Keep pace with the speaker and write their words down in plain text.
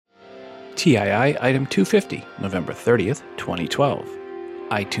TII Item 250, November 30th, 2012.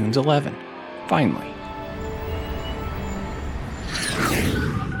 iTunes 11. Finally.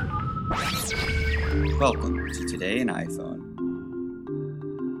 Welcome to Today in iPhone.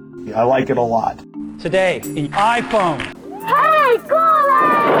 I like it a lot. Today in iPhone. Hey, Google!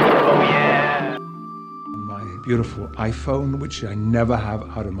 Oh, yeah. My beautiful iPhone, which I never have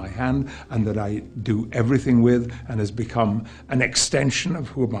out of my hand and that I do everything with and has become an extension of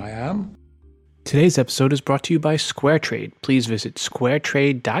who I am. Today's episode is brought to you by SquareTrade. Please visit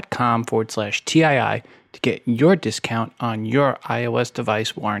squaretrade.com/TII to get your discount on your iOS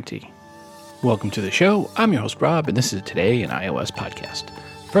device warranty. Welcome to the show. I'm your host, Rob, and this is Today in iOS podcast.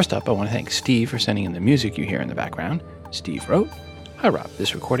 First up, I want to thank Steve for sending in the music you hear in the background. Steve wrote, "Hi Rob,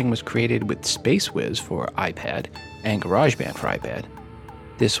 this recording was created with SpaceWiz for iPad and GarageBand for iPad.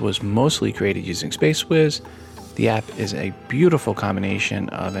 This was mostly created using SpaceWiz. The app is a beautiful combination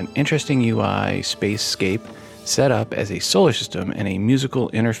of an interesting UI spacescape set up as a solar system and a musical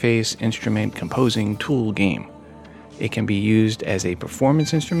interface instrument composing tool game. It can be used as a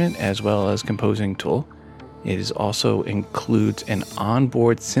performance instrument as well as composing tool. It also includes an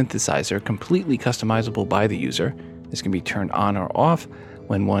onboard synthesizer completely customizable by the user. This can be turned on or off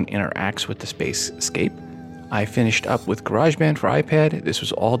when one interacts with the spacescape. I finished up with GarageBand for iPad. This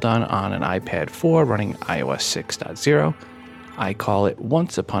was all done on an iPad 4 running iOS 6.0. I call it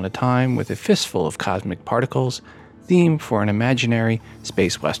Once Upon a Time with a Fistful of Cosmic Particles, theme for an imaginary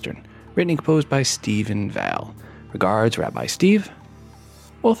space western, written and composed by Stephen Val. Regards, Rabbi Steve."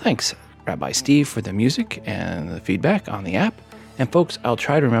 Well, thanks, Rabbi Steve, for the music and the feedback on the app. And folks, I'll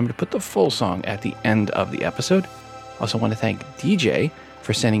try to remember to put the full song at the end of the episode. Also want to thank DJ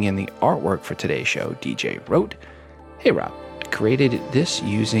for sending in the artwork for today's show. DJ wrote, "Hey Rob, I created this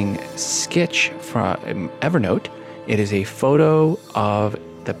using Sketch from Evernote. It is a photo of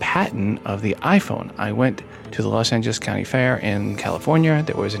the patent of the iPhone. I went to the Los Angeles County Fair in California.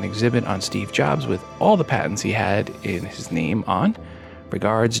 There was an exhibit on Steve Jobs with all the patents he had in his name on.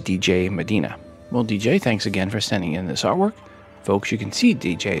 Regards, DJ Medina." Well, DJ, thanks again for sending in this artwork. Folks, you can see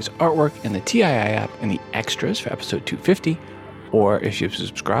DJ's artwork in the TII app in the extras for episode 250, or if you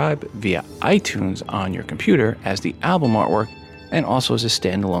subscribe via iTunes on your computer as the album artwork, and also as a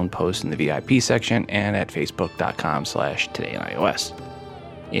standalone post in the VIP section and at facebook.com/todayios.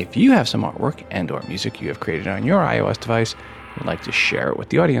 If you have some artwork and or music you have created on your iOS device and would like to share it with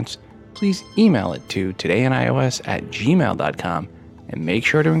the audience, please email it to todayios@gmail.com and make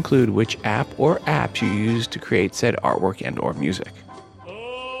sure to include which app or apps you use to create said artwork and or music.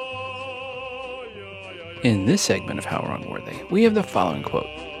 In this segment of How We're Unworthy, we have the following quote,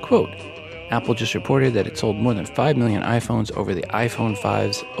 "Apple just reported that it sold more than 5 million iPhones over the iPhone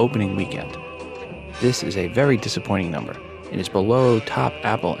 5's opening weekend. This is a very disappointing number. It is below top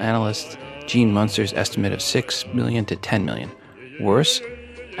Apple analyst Gene Munster's estimate of 6 million to 10 million. Worse,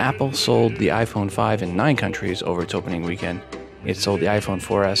 Apple sold the iPhone 5 in 9 countries over its opening weekend. It sold the iPhone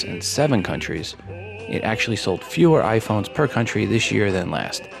 4S in 7 countries. It actually sold fewer iPhones per country this year than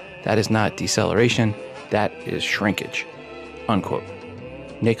last. That is not deceleration, that is shrinkage." Unquote.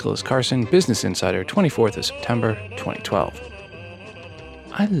 Nicholas Carson, Business Insider, 24th of September, 2012.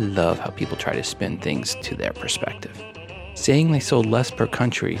 I love how people try to spin things to their perspective. Saying they sold less per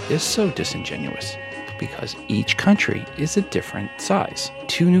country is so disingenuous, because each country is a different size.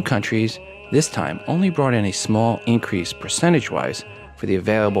 2 new countries this time only brought in a small increase percentage-wise for the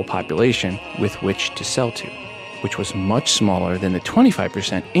available population with which to sell to, which was much smaller than the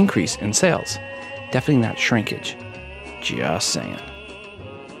 25% increase in sales. Definitely not shrinkage. Just saying.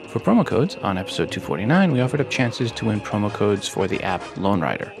 For promo codes, on episode 249, we offered up chances to win promo codes for the app Lone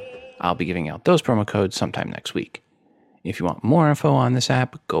Rider. I'll be giving out those promo codes sometime next week. If you want more info on this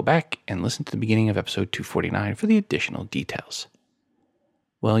app, go back and listen to the beginning of episode 249 for the additional details.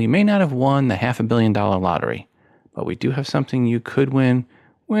 Well, you may not have won the $500 million lottery, but we do have something you could win,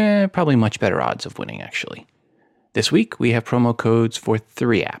 probably much better odds of winning, actually. This week, we have promo codes for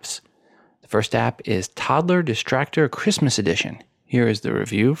 3 apps. The first app is Toddler Distractor Christmas Edition. Here is the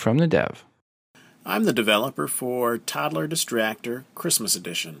review from the dev. I'm the developer for Toddler Distractor Christmas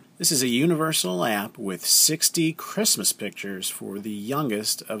Edition. This is a universal app with 60 Christmas pictures for the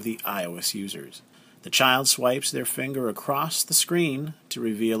youngest of the iOS users. The child swipes their finger across the screen to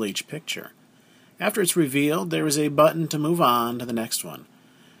reveal each picture. After it's revealed, there is a button to move on to the next one.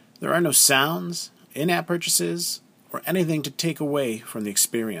 There are no sounds, in-app purchases, or anything to take away from the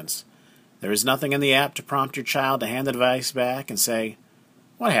experience. There is nothing in the app to prompt your child to hand the device back and say,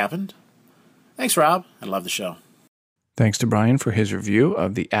 "What happened?" Thanks, Rob. I love the show. Thanks to Brian for his review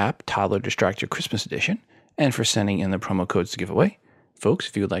of the app Toddler Distractor Christmas Edition and for sending in the promo codes to give away. Folks,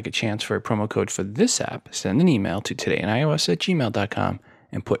 if you would like a chance for a promo code for this app, send an email to todayinios@gmail.com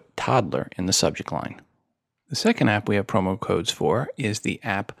and put toddler in the subject line. The second app we have promo codes for is the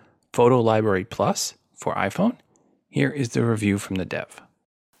app Photo Library Plus for iPhone. Here is the review from the dev.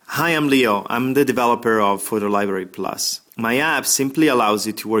 Hi, I'm Leo. I'm the developer of Photo Library Plus. My app simply allows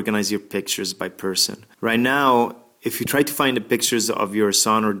you to organize your pictures by person. Right now, if you try to find the pictures of your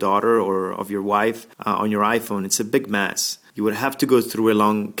son or daughter or of your wife on your iPhone, it's a big mess. You would have to go through a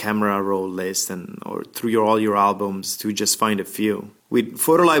long camera roll list or through all your albums to just find a few. With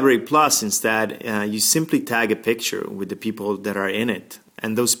Photo Library Plus, instead, you simply tag a picture with the people that are in it,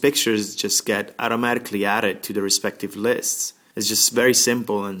 and those pictures just get automatically added to the respective lists. It's just very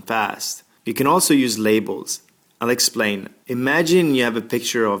simple and fast. You can also use labels. I'll explain. Imagine you have a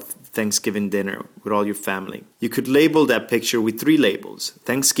picture of Thanksgiving dinner with all your family. You could label that picture with 3 labels: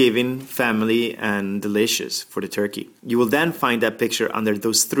 Thanksgiving, family, and delicious for the turkey. You will then find that picture under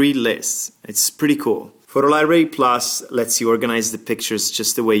those 3 lists. It's pretty cool. Photo Library Plus lets you organize the pictures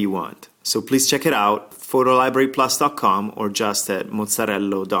just the way you want. So please check it out, photolibraryplus.com or just at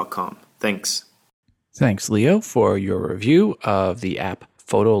mozzarella.com. Thanks. Thanks, Leo, for your review of the app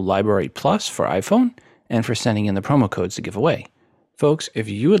Photo Library Plus for iPhone and for sending in the promo codes to give away. Folks, if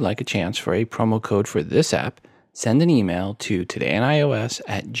you would like a chance for a promo code for this app, send an email to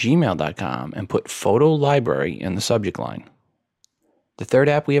todayinios@gmail.com and put Photo Library in the subject line. The third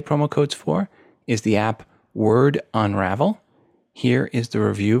app we have promo codes for is the app Word Unravel. Here is the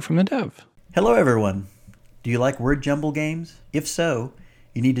review from the dev. Hello, everyone. Do you like word jumble games? If so,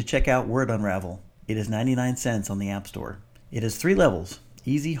 you need to check out Word Unravel. It is 99 cents on the App Store. It has 3 levels: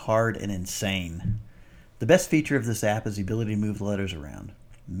 easy, hard, and insane. The best feature of this app is the ability to move the letters around,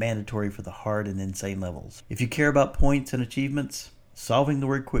 mandatory for the hard and insane levels. If you care about points and achievements, solving the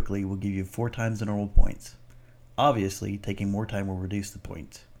word quickly will give you 4 times the normal points. Obviously, taking more time will reduce the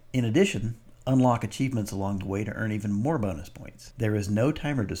points. In addition, unlock achievements along the way to earn even more bonus points. There is no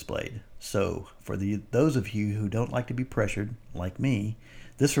timer displayed, so for those of you who don't like to be pressured, like me,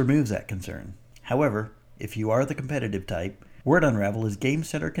 this removes that concern. However, if you are the competitive type, Word Unravel is Game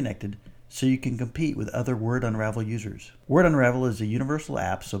Center connected, so you can compete with other Word Unravel users. Word Unravel is a universal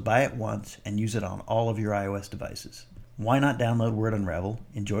app, so buy it once and use it on all of your iOS devices. Why not download Word Unravel,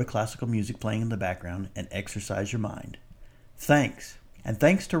 enjoy classical music playing in the background, and exercise your mind? Thanks. And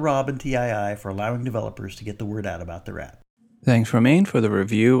thanks to Rob and TII for allowing developers to get the word out about their app. Thanks, Romain, for the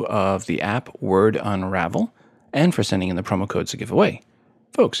review of the app Word Unravel and for sending in the promo codes to give away.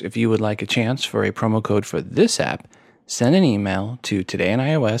 Folks, if you would like a chance for a promo code for this app, send an email to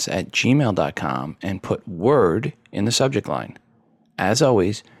todayinios@gmail.com and put Word in the subject line. As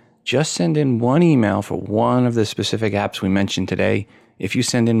always, just send in one email for one of the specific apps we mentioned today. If you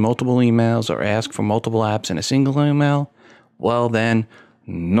send in multiple emails or ask for multiple apps in a single email, well then,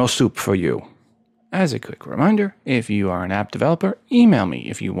 no soup for you. As a quick reminder, if you are an app developer, email me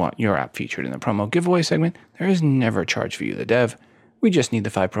if you want your app featured in the promo giveaway segment. There is never a charge for you, the dev. We just need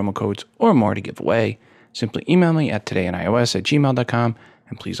the 5 promo codes or more to give away. Simply email me at todayinios@gmail.com,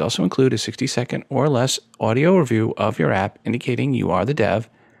 and please also include a 60-second or less audio review of your app indicating you are the dev.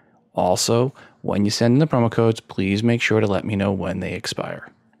 Also, when you send in the promo codes, please make sure to let me know when they expire.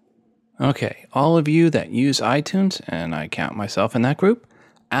 Okay, all of you that use iTunes, and I count myself in that group,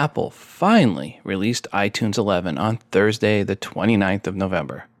 Apple finally released iTunes 11 on Thursday, the 29th of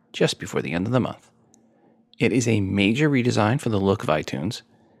November, just before the end of the month. It is a major redesign for the look of iTunes.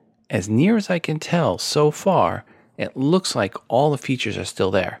 As near as I can tell so far, it looks like all the features are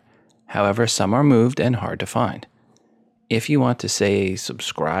still there. However, some are moved and hard to find. If you want to, say,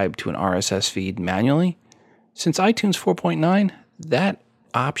 subscribe to an RSS feed manually, since iTunes 4.9, that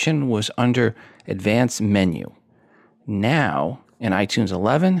option was under Advanced Menu. Now, in iTunes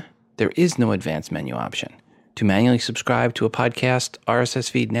 11, there is no Advanced Menu option. To manually subscribe to a podcast RSS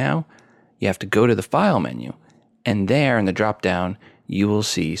feed now, you have to go to the File menu, and there in the drop-down, you will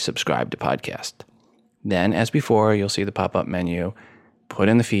see Subscribe to Podcast. Then, as before, you'll see the pop-up menu, put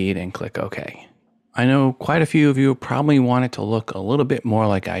in the feed, and click OK. I know quite a few of you probably want it to look a little bit more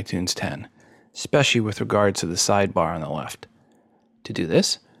like iTunes 10, especially with regards to the sidebar on the left. To do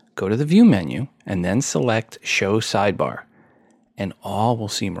this, go to the View menu, and then select Show Sidebar, and all will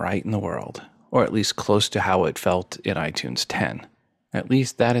seem right in the world, or at least close to how it felt in iTunes 10. At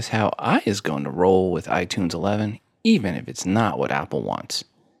least that is how I is going to roll with iTunes 11, even if it's not what Apple wants.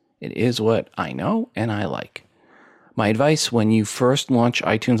 It is what I know and I like. My advice when you first launch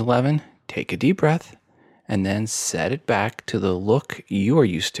iTunes 11, take a deep breath and then set it back to the look you are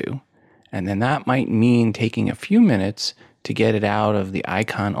used to. And then that might mean taking a few minutes to get it out of the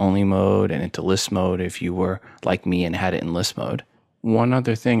icon-only mode and into list mode if you were like me and had it in list mode. One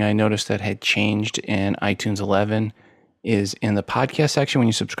other thing I noticed that had changed in iTunes 11 is in the podcast section. When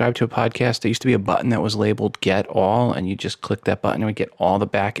you subscribe to a podcast, there used to be a button that was labeled Get All, and you just click that button and we get all the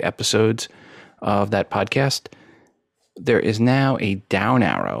back episodes of that podcast. There is now a down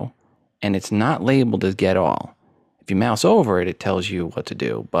arrow, and it's not labeled as Get All. If you mouse over it, it tells you what to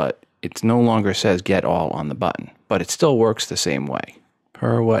do, but it no longer says Get All on the button, but it still works the same way.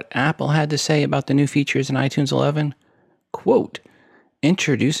 Per what Apple had to say about the new features in iTunes 11, quote,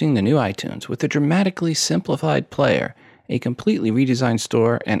 "Introducing the new iTunes with a dramatically simplified player, a completely redesigned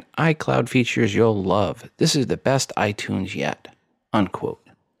store, and iCloud features you'll love. This is the best iTunes yet," unquote.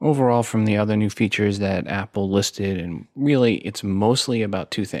 Overall, from the other new features that Apple listed, and really it's mostly about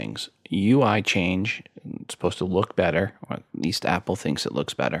two things. UI change, it's supposed to look better, or at least Apple thinks it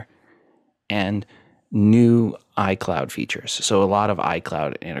looks better, and new iCloud features. So a lot of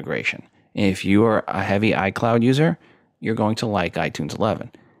iCloud integration. If you are a heavy iCloud user, you're going to like iTunes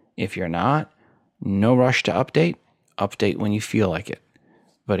 11. If you're not, no rush to update. Update when you feel like it.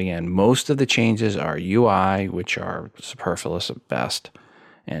 But again, most of the changes are UI, which are superfluous at best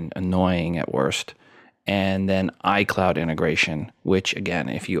and annoying at worst, and then iCloud integration, which again,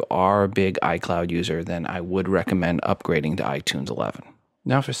 if you are a big iCloud user, then I would recommend upgrading to iTunes 11.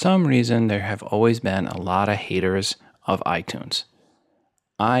 Now, for some reason, there have always been a lot of haters of iTunes.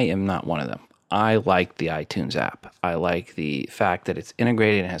 I am not one of them. I like the iTunes app. I like the fact that it's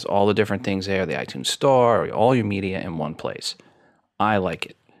integrated and has all the different things there, the iTunes Store, all your media in one place. I like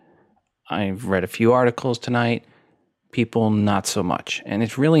it. I've read a few articles tonight. People, not so much. And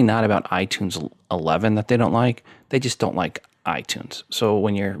it's really not about iTunes 11 that they don't like. They just don't like iTunes. So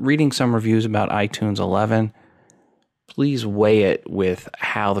when you're reading some reviews about iTunes 11, please weigh it with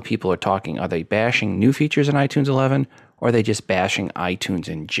how the people are talking. Are they bashing new features in iTunes 11, or are they just bashing iTunes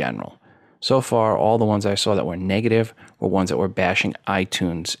in general? So far, all the ones I saw that were negative were ones that were bashing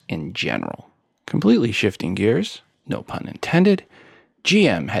iTunes in general. Completely shifting gears, no pun intended,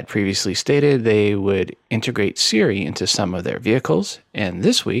 GM had previously stated they would integrate Siri into some of their vehicles, and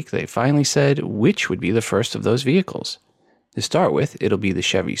this week they finally said which would be the first of those vehicles. To start with, it'll be the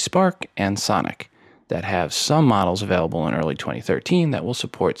Chevy Spark and Sonic that have some models available in early 2013 that will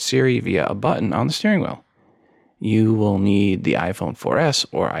support Siri via a button on the steering wheel. You will need the iPhone 4S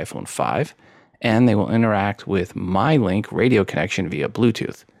or iPhone 5, and they will interact with MyLink radio connection via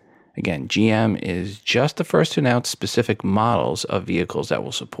Bluetooth. Again, GM is just the first to announce specific models of vehicles that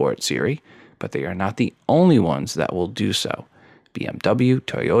will support Siri, but they are not the only ones that will do so. BMW,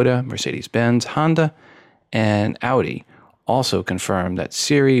 Toyota, Mercedes-Benz, Honda, and Audi also confirmed that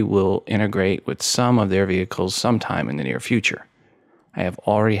Siri will integrate with some of their vehicles sometime in the near future. I have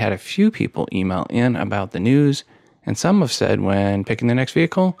already had a few people email in about the news, and some have said when picking the next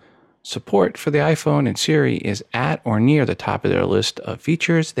vehicle, support for the iPhone and Siri is at or near the top of their list of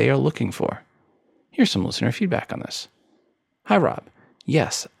features they are looking for. Here's some listener feedback on this. Hi, Rob.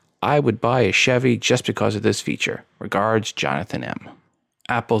 Yes, I would buy a Chevy just because of this feature. Regards, Jonathan M.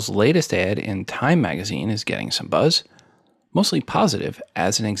 Apple's latest ad in Time magazine is getting some buzz, mostly positive,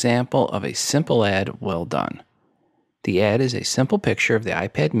 as an example of a simple ad well done. The ad is a simple picture of the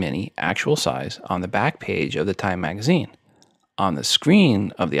iPad mini, actual size, on the back page of the Time magazine. On the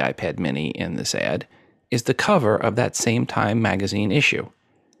screen of the iPad mini in this ad is the cover of that same Time magazine issue.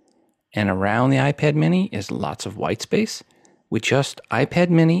 And around the iPad mini is lots of white space with just iPad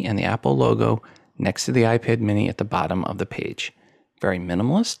mini and the Apple logo next to the iPad mini at the bottom of the page. Very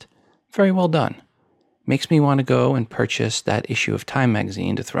minimalist, very well done. Makes me want to go and purchase that issue of Time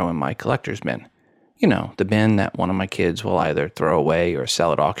magazine to throw in my collector's bin. You know, the bin that one of my kids will either throw away or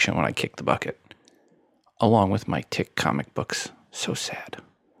sell at auction when I kick the bucket. Along with my Tick comic books. So sad.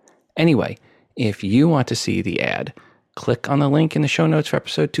 Anyway, if you want to see the ad, click on the link in the show notes for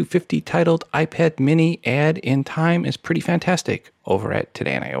episode 250 titled iPad Mini Ad in Time is Pretty Fantastic over at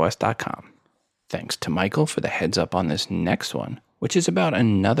todayios.com. Thanks to Michael for the heads up on this next one, which is about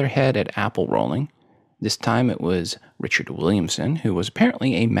another head at Apple rolling. This time it was Richard Williamson, who was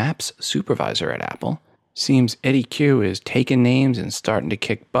apparently a Maps supervisor at Apple. Seems Eddie Q is taking names and starting to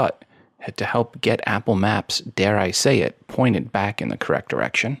kick butt to help get Apple Maps, dare I say it, pointed back in the correct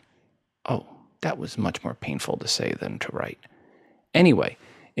direction. Oh, that was much more painful to say than to write. Anyway,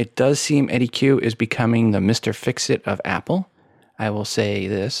 it does seem Eddie Q is becoming the Mr. Fix-It of Apple. I will say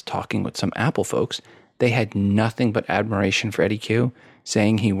this, talking with some Apple folks, they had nothing but admiration for Eddie Q,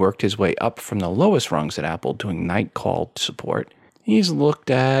 saying he worked his way up from the lowest rungs at Apple doing night call support. He's looked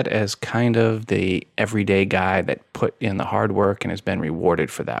at as kind of the everyday guy that put in the hard work and has been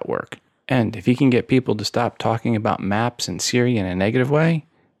rewarded for that work. And if he can get people to stop talking about Maps and Siri in a negative way,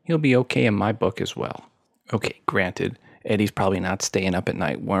 he'll be okay in my book as well. Okay, granted, Eddie's probably not staying up at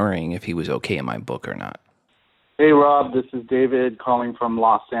night worrying if he was okay in my book or not. Hey, Rob, this is David calling from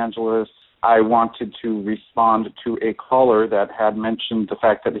Los Angeles. I wanted to respond to a caller that had mentioned the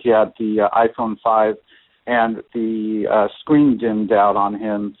fact that he had the iPhone 5 and the screen dimmed out on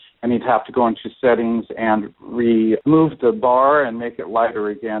him, and he'd have to go into settings and remove the bar and make it lighter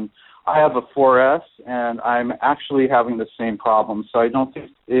again. I have a 4S, and I'm actually having the same problem, so I don't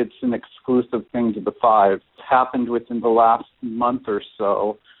think it's an exclusive thing to the 5. It's happened within the last month or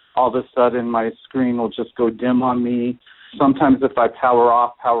so. All of a sudden, my screen will just go dim on me. Sometimes if I power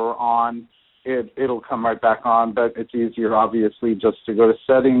off, power on, it'll come right back on, but it's easier, obviously, just to go to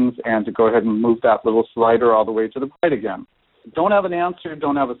settings and to go ahead and move that little slider all the way to the right again. Don't have an answer,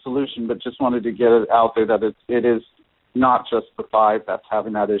 don't have a solution, but just wanted to get it out there that it is not just the 5 that's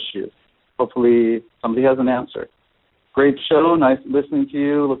having that issue. Hopefully somebody has an answer. Great show, nice listening to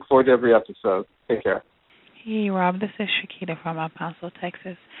you. Look forward to every episode. Take care. Hey, Rob, this is Shakita from El Paso,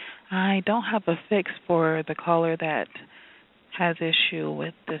 Texas. I don't have a fix for the caller that has issue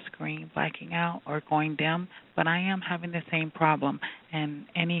with the screen blacking out or going dim, but I am having the same problem, and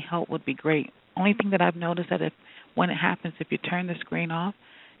any help would be great. Only thing that I've noticed that when it happens, if you turn the screen off,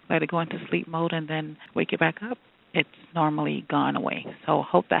 let it go into sleep mode and then wake it back up, it's normally gone away. So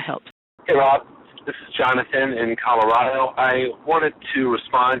hope that helps. Hey, Rob. This is Jonathan in Colorado. I wanted to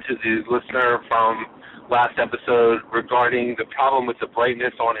respond to the listener from last episode regarding the problem with the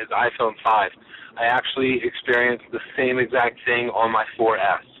brightness on his iPhone 5. I actually experienced the same exact thing on my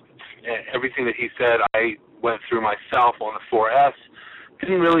 4S. Everything that he said, I went through myself on the 4S.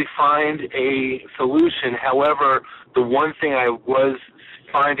 Didn't really find a solution. However, the one thing I was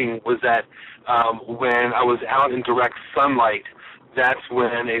finding was that when I was out in direct sunlight, that's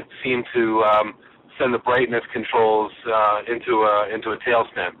when it seemed to send the brightness controls into a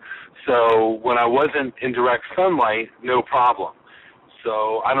tailspin. So when I wasn't in direct sunlight, no problem.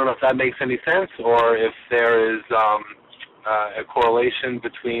 So I don't know if that makes any sense or if there is a correlation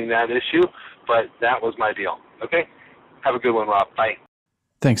between that issue, but that was my deal. Okay? Have a good one, Rob. Bye.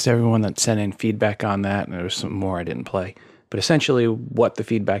 Thanks to everyone that sent in feedback on that, and there's some more I didn't play. But essentially what the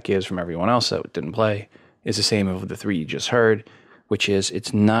feedback is from everyone else that didn't play is the same of the 3 you just heard, which is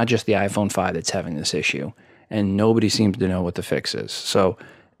it's not just the iPhone 5 that's having this issue, and nobody seems to know what the fix is. So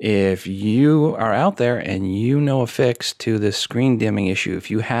if you are out there and you know a fix to this screen dimming issue,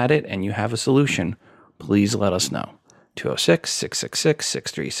 if you had it and you have a solution, please let us know.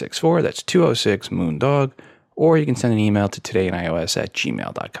 206-666-6364. That's 206-MOON-DOG. Or you can send an email to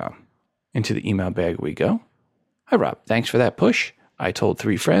todayinios@gmail.com. Into the email bag we go. Hi, Rob. Thanks for that push. I told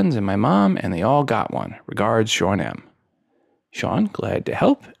 3 friends and my mom, and they all got one. Regards, Sean M. Sean, glad to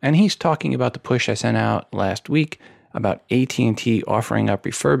help. And he's talking about the push I sent out last week about AT&T offering up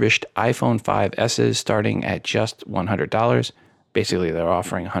refurbished iPhone 5Ss starting at just $100. Basically, they're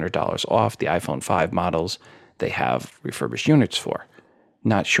offering $100 off the iPhone 5 models they have refurbished units for.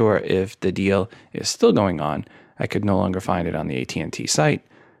 Not sure if the deal is still going on. I could no longer find it on the AT&T site.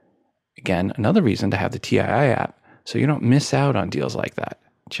 Again, another reason to have the TII app so you don't miss out on deals like that.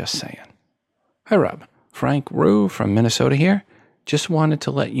 Just saying. Hi, Rob. Frank Rue from Minnesota here. Just wanted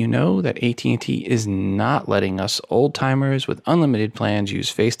to let you know that AT&T is not letting us old-timers with unlimited plans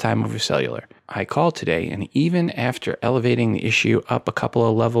use FaceTime over cellular. I called today, and even after elevating the issue up a couple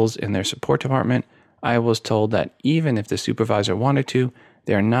of levels in their support department, I was told that even if the supervisor wanted to,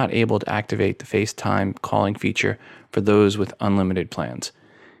 they are not able to activate the FaceTime calling feature for those with unlimited plans.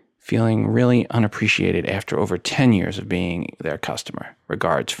 Feeling really unappreciated after over 10 years of being their customer.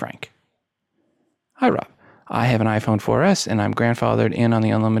 Regards, Frank. Hi, Rob. I have an iPhone 4S and I'm grandfathered in on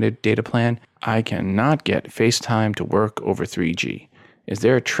the unlimited data plan. I cannot get FaceTime to work over 3G. Is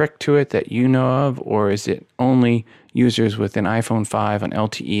there a trick to it that you know of, or is it only users with an iPhone 5 on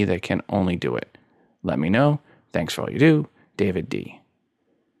LTE that can only do it? Let me know. Thanks for all you do. David D.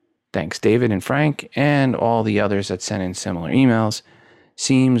 Thanks, David and Frank, and all the others that sent in similar emails.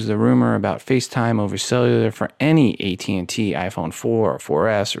 Seems the rumor about FaceTime over cellular for any AT&T iPhone 4 or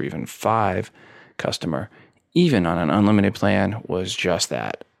 4S or even 5 customer, even on an unlimited plan, was just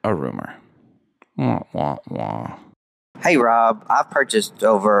that, a rumor. Wah, wah, wah. Hey, Rob. I've purchased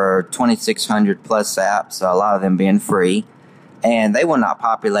over 2,600 plus apps, a lot of them being free, and they will not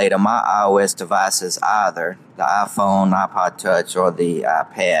populate on my iOS devices either, the iPhone, iPod Touch, or the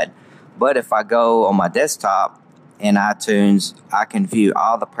iPad. But if I go on my desktop in iTunes, I can view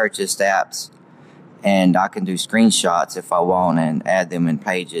all the purchased apps, and I can do screenshots if I want and add them in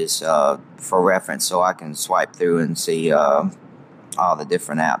pages for reference, so I can swipe through and see all the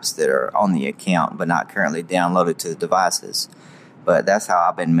different apps that are on the account but not currently downloaded to the devices. But that's how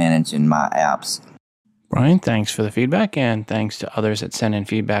I've been managing my apps. Brian, thanks for the feedback, and thanks to others that sent in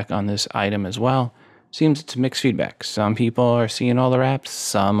feedback on this item as well. Seems it's mixed feedback. Some people are seeing all their apps,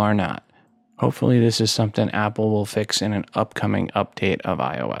 some are not. Hopefully this is something Apple will fix in an upcoming update of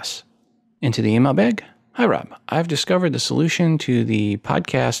iOS. Into the email bag. Hi, Rob. I've discovered the solution to the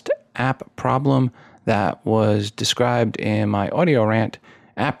podcast app problem that was described in my audio rant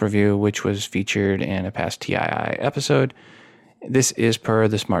app review, which was featured in a past TII episode. This is per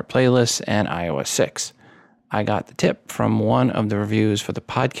the Smart Playlists and iOS 6. I got the tip from one of the reviews for the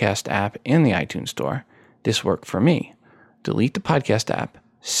podcast app in the iTunes store. This worked for me. Delete the podcast app,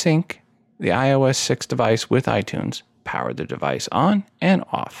 sync the iOS 6 device with iTunes, power the device on and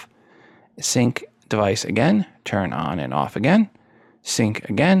off. Sync device again, turn on and off again, sync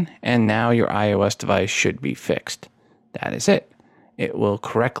again, and now your iOS device should be fixed. That is it. It will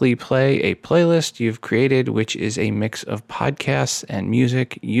correctly play a playlist you've created, which is a mix of podcasts and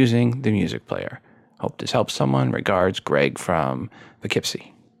music using the music player. Hope this helps someone. Regards, Greg from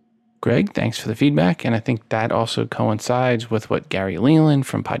Poughkeepsie. Greg, thanks for the feedback, and I think that also coincides with what Gary Leland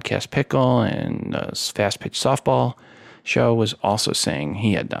from Podcast Pickle and Fast Pitch Softball show was also saying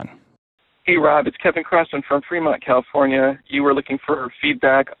he had done. Hey, Rob, it's Kevin Crossman from Fremont, California. You were looking for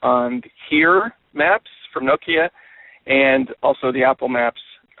feedback on the Here maps from Nokia and also the Apple Maps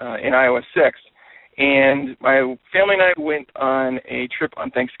in iOS 6. And my family and I went on a trip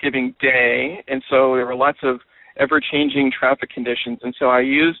on Thanksgiving Day, and so there were lots of ever-changing traffic conditions. And so I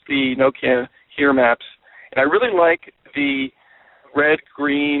used the Nokia Here maps, and I really like the red,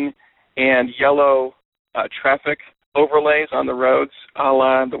 green, and yellow traffic overlays on the roads, a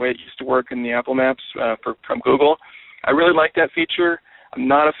la the way it used to work in the Apple Maps from Google. I really like that feature. I'm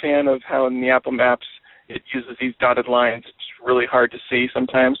not a fan of how in the Apple Maps it uses these dotted lines. It's really hard to see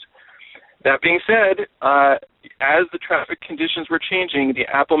sometimes. That being said, as the traffic conditions were changing, the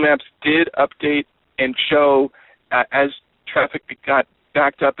Apple Maps did update and show as traffic got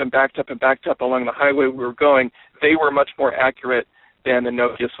backed up and backed up and backed up along the highway we were going, they were much more accurate than the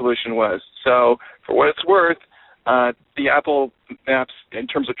Nokia solution was. So for what it's worth, the Apple Maps, in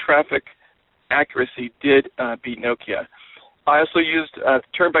terms of traffic accuracy, did beat Nokia. I also used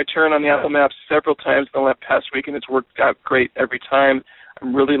turn-by-turn on the Apple Maps several times in the past week, and it's worked out great every time.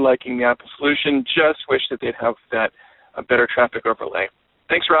 I'm really liking the Apple solution. Just wish that they'd have that better traffic overlay.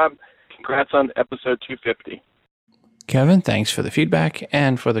 Thanks, Rob. Congrats on episode 250. Kevin, thanks for the feedback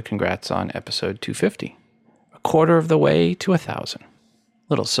and for the congrats on episode 250. A quarter of the way to 1,000.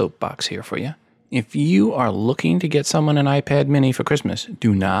 Little soapbox here for you. If you are looking to get someone an iPad mini for Christmas,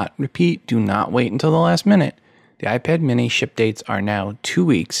 do not wait until the last minute. The iPad mini ship dates are now 2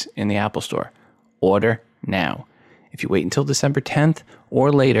 weeks in the Apple Store. Order now. If you wait until December 10th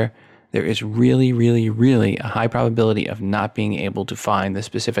or later, there is really a high probability of not being able to find the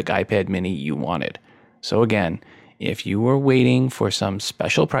specific iPad mini you wanted. So again, if you were waiting for some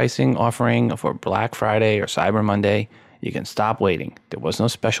special pricing offering for Black Friday or Cyber Monday, you can stop waiting. There was no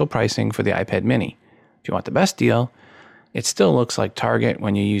special pricing for the iPad mini. If you want the best deal, it still looks like Target,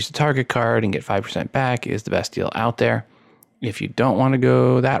 when you use the Target card and get 5% back, is the best deal out there. If you don't want to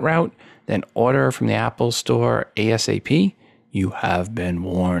go that route, then order from the Apple Store ASAP. You have been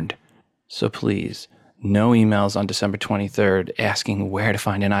warned. So please, no emails on December 23rd asking where to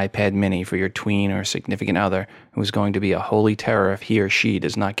find an iPad mini for your tween or significant other who is going to be a holy terror if he or she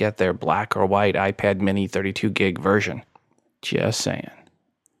does not get their black or white iPad mini 32 gig version. Just saying.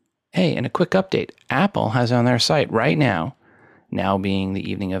 Hey, and a quick update. Apple has on their site right now being the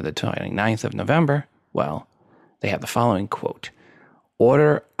evening of the 29th of November, well, they have the following quote.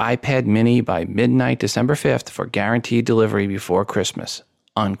 Order iPad mini by midnight December 5th for guaranteed delivery before Christmas,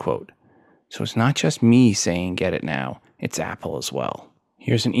 unquote. So it's not just me saying get it now, it's Apple as well.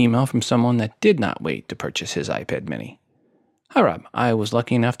 Here's an email from someone that did not wait to purchase his iPad mini. Hi, Rob. I was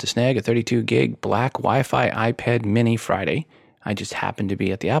lucky enough to snag a 32 gig black Wi-Fi iPad mini Friday. I just happened to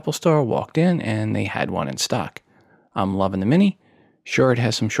be at the Apple Store, walked in, and they had one in stock. I'm loving the mini. Sure, it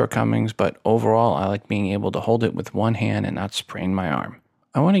has some shortcomings, but overall, I like being able to hold it with one hand and not sprain my arm.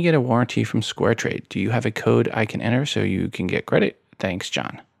 I want to get a warranty from SquareTrade. Do you have a code I can enter so you can get credit? Thanks,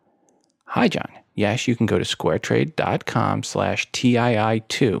 John. Hi, John. Yes, you can go to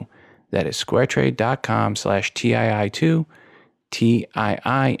squaretrade.com/TII2. That is squaretrade.com/TII2,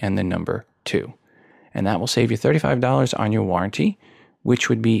 TII and the number 2. And that will save you $35 on your warranty, which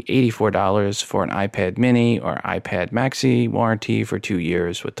would be $84 for an iPad mini or iPad Maxi warranty for 2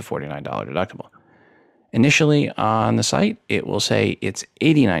 years with the $49 deductible. Initially on the site, it will say it's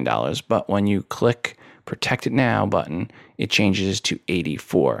 $89, but when you click Protect It Now button, it changes to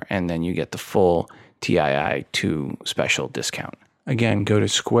 $84, and then you get the full TII2 special discount. Again, go to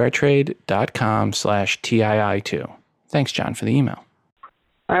squaretrade.com/TII2. Thanks, John, for the email.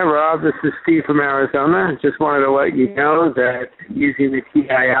 Hi, Rob. This is Steve from Arizona. Just wanted to let you know that using the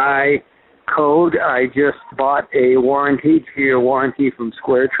TII code, I just bought a warranty, 2-year warranty from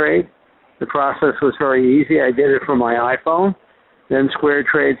SquareTrade. The process was very easy. I did it from my iPhone. Then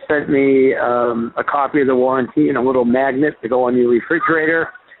SquareTrade sent me a copy of the warranty and a little magnet to go on your refrigerator.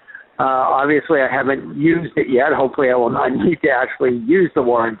 Obviously, I haven't used it yet. Hopefully, I will not need to actually use the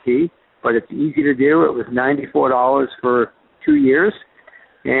warranty, but it's easy to do. It was $94 for 2 years,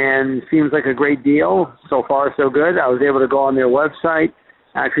 and seems like a great deal. So far, so good. I was able to go on their website,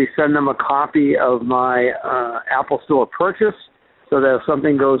 actually send them a copy of my Apple Store purchase, so that if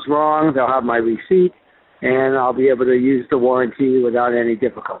something goes wrong, they'll have my receipt, and I'll be able to use the warranty without any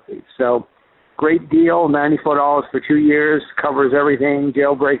difficulty. So, great deal, $94 for 2 years, covers everything,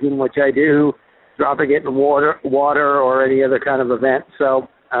 jailbreaking, which I do, dropping it in water or any other kind of event. So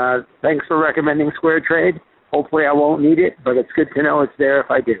thanks for recommending SquareTrade. Hopefully I won't need it, but it's good to know it's there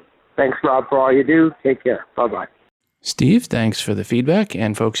if I do. Thanks, Rob, for all you do. Take care. Bye-bye. Steve, thanks for the feedback.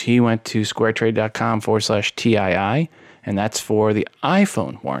 And folks, he went to squaretrade.com/TII, and that's for the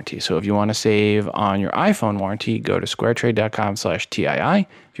iPhone warranty. So if you want to save on your iPhone warranty, go to squaretrade.com/TII.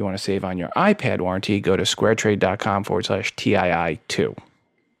 If you want to save on your iPad warranty, go to squaretrade.com/TII2.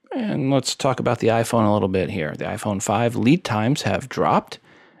 And let's talk about the iPhone a little bit here. The iPhone 5 lead times have dropped,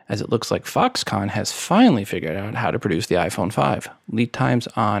 as it looks like Foxconn has finally figured out how to produce the iPhone 5. Lead times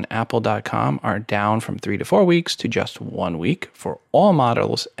on Apple.com are down from 3 to 4 weeks to just 1 week for all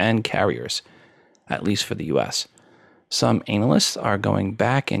models and carriers, at least for the US. Some analysts are going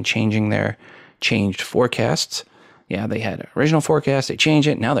back and changing their changed forecasts. Yeah, they had an original forecast, they changed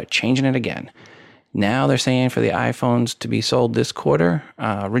it, now they're changing it again. Now they're saying for the iPhones to be sold this quarter,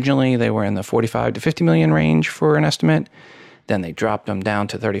 originally they were in the 45 to 50 million range for an estimate. Then they dropped them down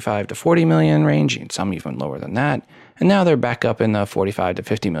to 35 to 40 million range, and some even lower than that. And now they're back up in the 45 to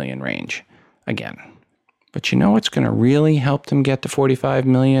 50 million range again. But you know what's going to really help them get to 45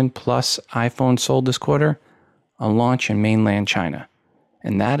 million plus iPhones sold this quarter? A launch in mainland China.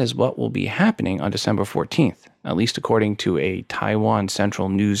 And that is what will be happening on December 14th, at least according to a Taiwan Central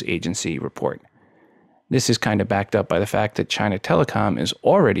News Agency report. This is kind of backed up by the fact that China Telecom is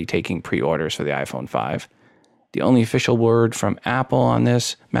already taking pre-orders for the iPhone 5. The only official word from Apple on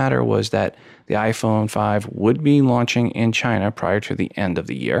this matter was that the iPhone 5 would be launching in China prior to the end of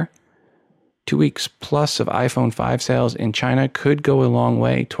the year. 2 weeks plus of iPhone 5 sales in China could go a long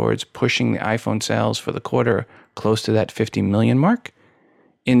way towards pushing the iPhone sales for the quarter close to that 50 million mark.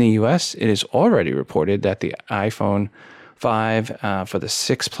 In the US, it is already reported that the iPhone 5 for the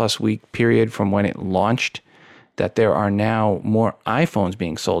 6+ week period from when it launched, that there are now more iPhones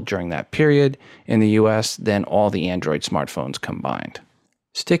being sold during that period in the US than all the Android smartphones combined.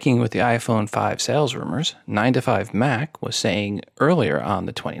 Sticking with the iPhone 5 sales rumors, 9to5Mac was saying earlier on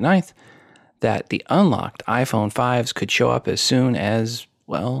the 29th that the unlocked iPhone 5s could show up as soon as,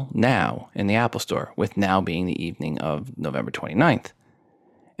 well, now in the Apple Store, with now being the evening of November 29th.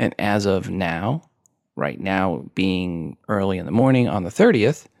 And as of now, right now being early in the morning on the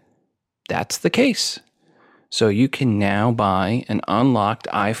 30th, that's the case. So you can now buy an unlocked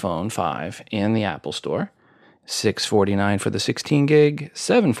iPhone 5 in the Apple Store, $649 for the 16 gig,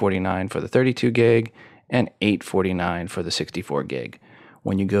 $749 for the 32 gig, and $849 for the 64 gig.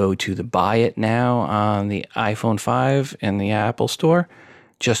 When you go to the Buy It Now on the iPhone 5 in the Apple Store,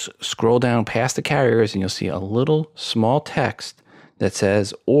 just scroll down past the carriers and you'll see a little small text that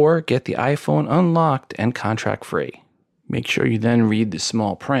says, or get the iPhone unlocked and contract free. Make sure you then read the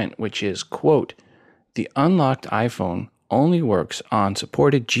small print, which is, quote, the unlocked iPhone only works on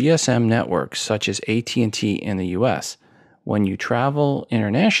supported GSM networks such as AT&T in the US. When you travel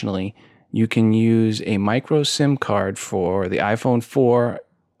internationally, you can use a micro SIM card for the iPhone 4,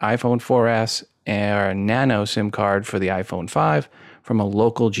 iPhone 4S, or a nano SIM card for the iPhone 5 from a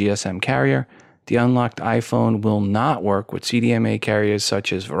local GSM carrier. The unlocked iPhone will not work with CDMA carriers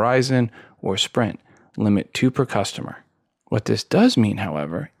such as Verizon or Sprint. Limit 2 per customer. What this does mean,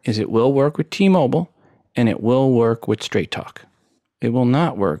 however, is it will work with T-Mobile and it will work with Straight Talk. It will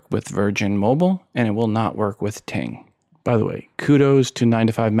not work with Virgin Mobile and it will not work with Ting. By the way, kudos to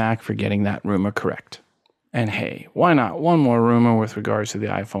 9to5Mac for getting that rumor correct. And hey, why not one more rumor with regards to the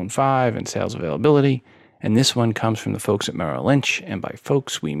iPhone 5 and sales availability? And this one comes from the folks at Merrill Lynch, and by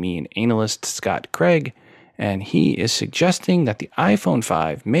folks we mean analyst Scott Craig, and he is suggesting that the iPhone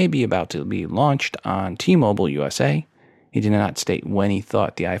 5 may be about to be launched on T-Mobile USA. He did not state when he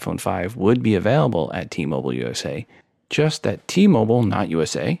thought the iPhone 5 would be available at T-Mobile USA, just that T-Mobile, not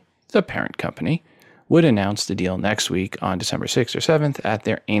USA, the parent company, would announce the deal next week on December 6th or 7th at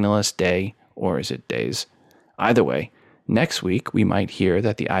their Analyst Day, or is it days? Either way, next week we might hear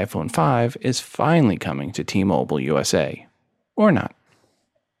that the iPhone 5 is finally coming to T-Mobile USA. Or not.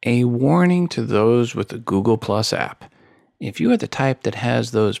 A warning to those with the Google Plus app. If you are the type that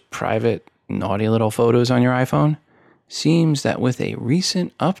has those private, naughty little photos on your iPhone, seems that with a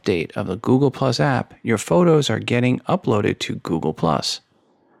recent update of the Google Plus app, your photos are getting uploaded to Google Plus.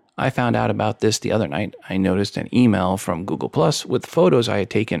 I found out about this the other night. I noticed an email from Google Plus with photos I had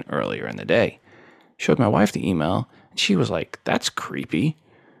taken earlier in the day. Showed my wife the email, and she was like, "That's creepy,"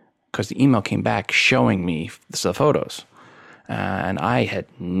 because the email came back showing me the photos. And I had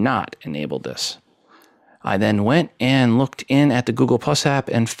not enabled this. I then went and looked in at the Google Plus app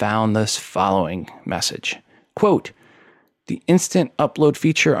and found this following message. Quote, "The instant upload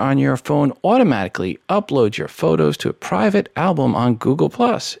feature on your phone automatically uploads your photos to a private album on Google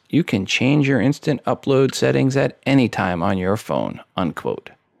Plus. You can change your instant upload settings at any time on your phone," unquote.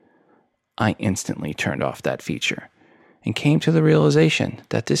 I instantly turned off that feature and came to the realization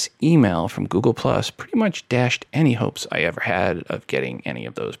that this email from Google Plus pretty much dashed any hopes I ever had of getting any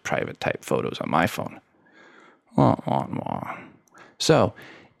of those private type photos on my phone. Wah, wah, wah. So,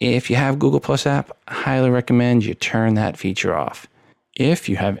 if you have Google Plus app, I highly recommend you turn that feature off. If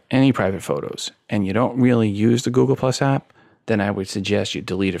you have any private photos and you don't really use the Google Plus app, then I would suggest you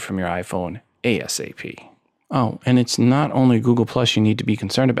delete it from your iPhone ASAP. Oh, and it's not only Google Plus you need to be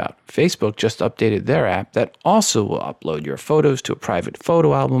concerned about. Facebook just updated their app that also will upload your photos to a private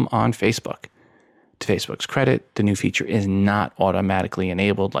photo album on Facebook. To Facebook's credit, the new feature is not automatically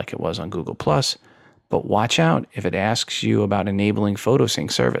enabled like it was on Google Plus, but watch out if it asks you about enabling PhotoSync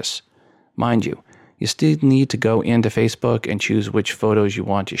service. Mind you, you still need to go into Facebook and choose which photos you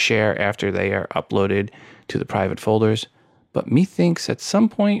want to share after they are uploaded to the private folders, but methinks at some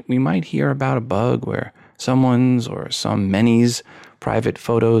point we might hear about a bug where someone's or some many's private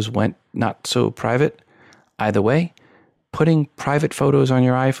photos went not so private. Either way, putting private photos on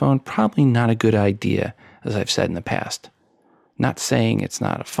your iPhone, probably not a good idea, as I've said in the past. Not saying it's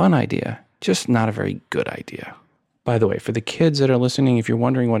not a fun idea, just not a very good idea. By the way, for the kids that are listening, if you're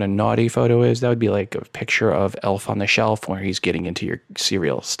wondering what a naughty photo is, that would be like a picture of Elf on the Shelf where he's getting into your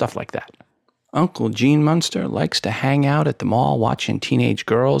cereal, stuff like that. Uncle Gene Munster likes to hang out at the mall watching teenage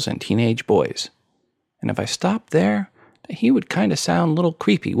girls and teenage boys. And if I stopped there, he would kind of sound a little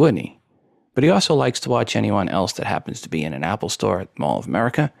creepy, wouldn't he? But he also likes to watch anyone else that happens to be in an Apple store at Mall of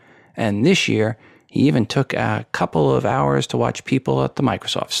America. And this year, he even took a couple of hours to watch people at the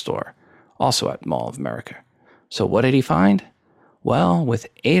Microsoft store, also at Mall of America. So what did he find? Well, with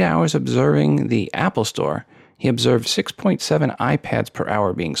 8 hours observing the Apple store, he observed 6.7 iPads per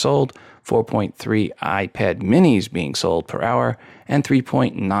hour being sold, 4.3 iPad minis being sold per hour, and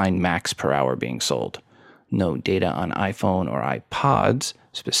 3.9 Macs per hour being sold. No data on iPhone or iPods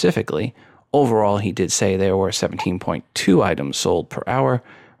specifically. Overall, he did say there were 17.2 items sold per hour,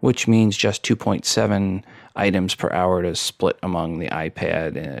 which means just 2.7 items per hour to split among the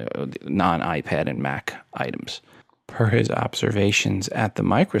iPad, non-iPad and Mac items. Per his observations at the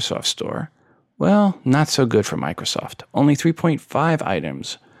Microsoft store, well, not so good for Microsoft. Only 3.5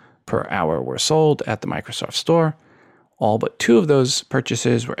 items per hour were sold at the Microsoft store. All but 2 of those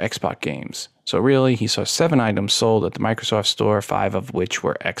purchases were Xbox games. So really, he saw 7 items sold at the Microsoft store, 5 of which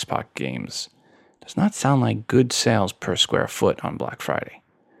were Xbox games. Does not sound like good sales per square foot on Black Friday.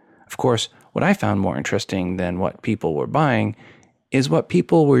 Of course, what I found more interesting than what people were buying is what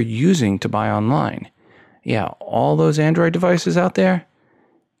people were using to buy online. Yeah, all those Android devices out there?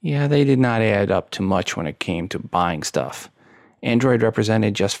 Yeah, they did not add up to much when it came to buying stuff. Android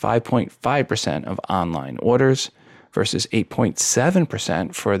represented just 5.5% of online orders versus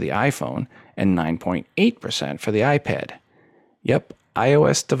 8.7% for the iPhone and 9.8% for the iPad. Yep,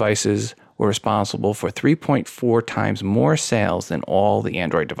 iOS devices were responsible for 3.4 times more sales than all the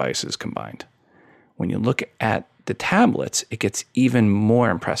Android devices combined. When you look at the tablets, it gets even more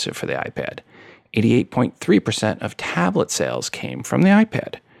impressive for the iPad. 88.3% of tablet sales came from the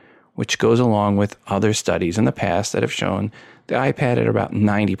iPad, which goes along with other studies in the past that have shown the iPad at about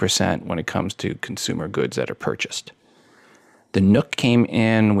 90% when it comes to consumer goods that are purchased. The Nook came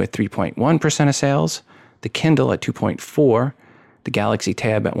in with 3.1% of sales, the Kindle at 2.4%, the Galaxy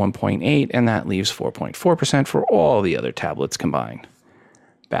Tab at 1.8%, and that leaves 4.4% for all the other tablets combined.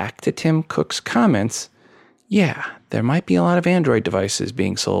 Back to Tim Cook's comments, yeah, there might be a lot of Android devices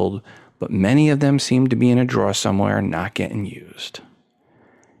being sold, but many of them seem to be in a drawer somewhere not getting used.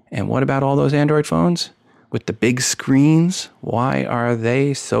 And what about all those Android phones? With the big screens, why are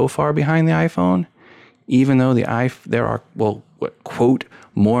they so far behind the iPhone? even though there are, quote,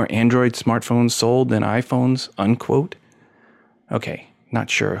 more Android smartphones sold than iPhones, unquote. Okay, not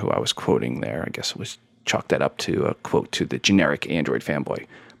sure who I was quoting there. I guess it was chalk that up to a quote to the generic Android fanboy.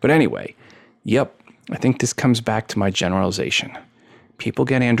 But anyway, yep, I think this comes back to my generalization. People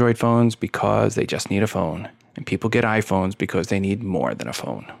get Android phones because they just need a phone, and people get iPhones because they need more than a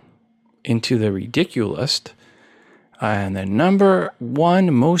phone. Into the ridiculous, and the number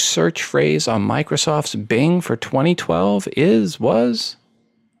one most searched phrase on Microsoft's Bing for 2012 was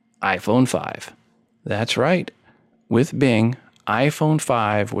iPhone 5. That's right. With Bing, iPhone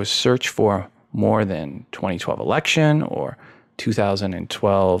 5 was searched for more than 2012 election or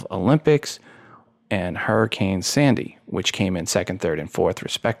 2012 Olympics and Hurricane Sandy, which came in second, third, and fourth,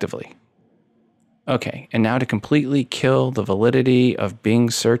 respectively. Okay, and now to completely kill the validity of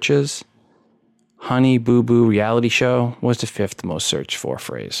Bing searches, Honey Boo Boo Reality Show was the fifth most searched for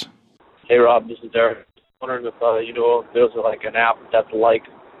phrase. Hey Rob, this is Derek. Wondering if you know if there's like an app that's like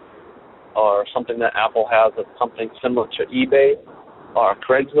or something that Apple has that's something similar to eBay or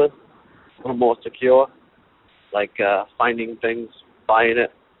Craigslist, a little more secure, like finding things, buying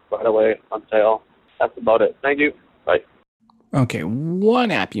it right away on sale. That's about it. Thank you. Bye. Okay,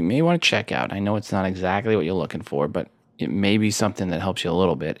 one app you may want to check out. I know it's not exactly what you're looking for, but it may be something that helps you a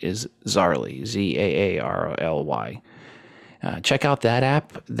little bit, is Zaarly, Zaarly. Check out that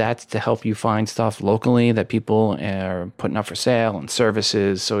app. That's to help you find stuff locally that people are putting up for sale and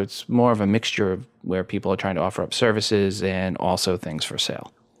services. So it's more of a mixture of where people are trying to offer up services and also things for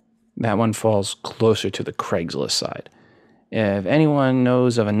sale. That one falls closer to the Craigslist side. If anyone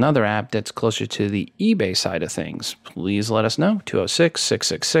knows of another app that's closer to the eBay side of things, please let us know.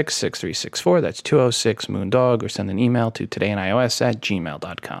 206-666-6364. That's 206-MOONDOG, or send an email to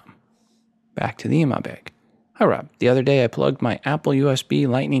todayinios@gmail.com. Back to the email bag. Hi, Rob. The other day I plugged my Apple USB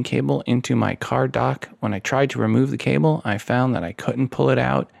Lightning cable into my car dock. When I tried to remove the cable, I found that I couldn't pull it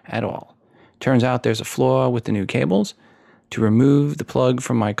out at all. Turns out there's a flaw with the new cables. To remove the plug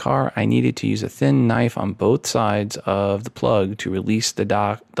from my car, I needed to use a thin knife on both sides of the plug to release the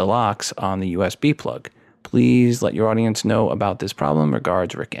locks on the USB plug. Please let your audience know about this problem.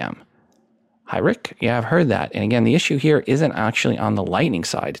 Regards, Rick M. Hi, Rick. Yeah, I've heard that. And again, the issue here isn't actually on the Lightning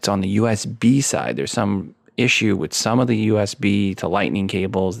side. It's on the USB side. There's some issue with some of the USB to Lightning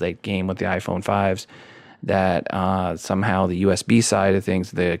cables that came with the iPhone 5s that somehow the USB side of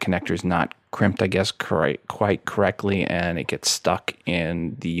things, the connector's not crimped, I guess, quite correctly, and it gets stuck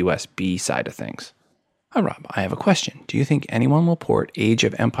in the USB side of things. Hi, Rob. I have a question. Do you think anyone will port Age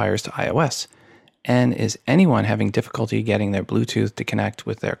of Empires to iOS? And is anyone having difficulty getting their Bluetooth to connect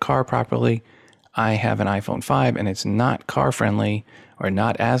with their car properly? I have an iPhone 5, and it's not car-friendly, or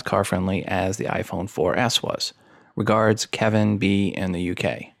not as car-friendly as the iPhone 4S was. Regards, Kevin B. in the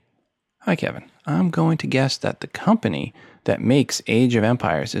UK. Hi, Kevin. I'm going to guess that the company that makes Age of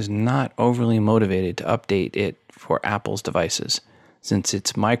Empires is not overly motivated to update it for Apple's devices, since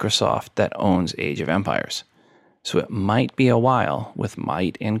it's Microsoft that owns Age of Empires. So it might be a while, with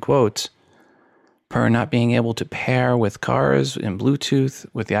might in quotes, per not being able to pair with cars in Bluetooth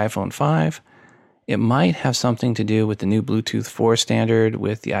with the iPhone 5. It might have something to do with the new Bluetooth 4 standard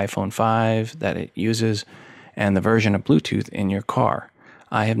with the iPhone 5 that it uses and the version of Bluetooth in your car.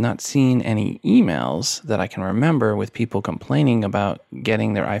 I have not seen any emails that I can remember with people complaining about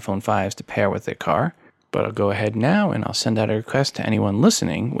getting their iPhone 5s to pair with their car, but I'll go ahead now and I'll send out a request to anyone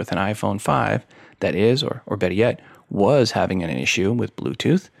listening with an iPhone 5 that is, or better yet, was having an issue with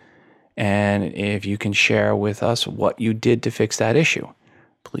Bluetooth, and if you can share with us what you did to fix that issue.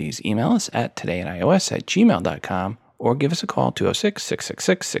 Please email us at todayinios@gmail.com or give us a call,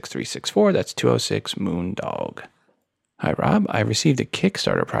 206-666-6364. That's 206-MOONDOG. Hi, Rob. I received a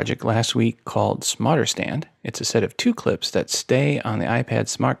Kickstarter project last week called Smarter Stand. It's a set of 2 clips that stay on the iPad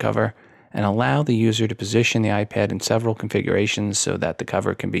smart cover and allow the user to position the iPad in several configurations so that the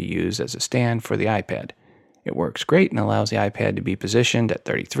cover can be used as a stand for the iPad. It works great and allows the iPad to be positioned at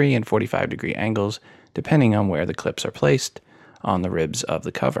 33 and 45-degree angles, depending on where the clips are placed on the ribs of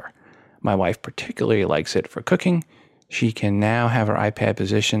the cover. My wife particularly likes it for cooking. She can now have her iPad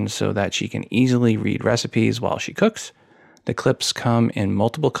positioned so that she can easily read recipes while she cooks. The clips come in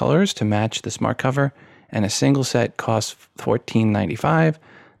multiple colors to match the smart cover, and a single set costs $14.95.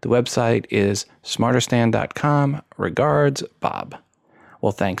 The website is smarterstand.com. Regards, Bob.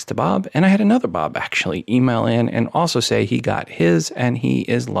 Well, thanks to Bob. And I had another Bob actually email in and also say he got his and he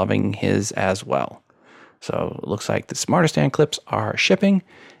is loving his as well. So it looks like the Smarter Stand clips are shipping.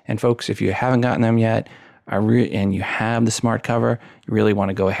 And folks, if you haven't gotten them yet and you have the smart cover, you really want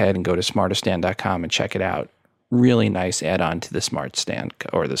to go ahead and go to smarterstand.com and check it out. Really nice add-on to the smart stand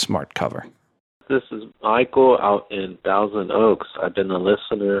or the smart cover. This is Michael out in Thousand Oaks. I've been a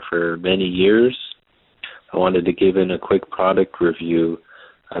listener for many years. I wanted to give in a quick product review.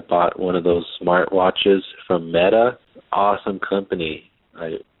 I bought one of those smartwatches from Meta. Awesome company.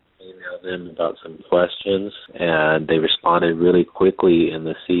 I emailed them about some questions, and they responded really quickly, and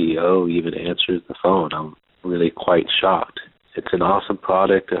the CEO even answers the phone. I'm really quite shocked. It's an awesome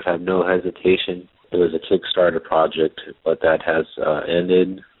product. I've had no hesitation. It was a Kickstarter project, but that has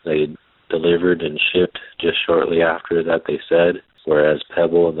ended. They delivered and shipped just shortly after that, they said, whereas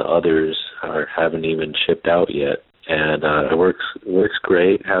Pebble and the others haven't even shipped out yet. And it works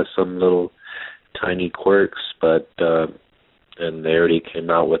great, has some little tiny quirks, but and they already came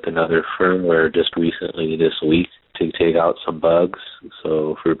out with another firmware just recently this week to take out some bugs.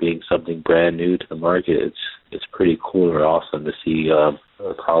 So for being something brand new to the market, it's pretty cool or awesome to see a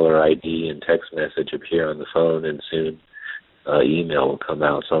caller ID and text message appear on the phone, and soon email will come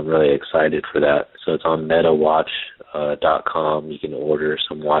out. So I'm really excited for that. So it's on metawatch.com. You can order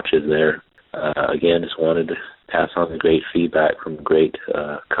some watches there. Again, just wanted to pass on the great feedback from a great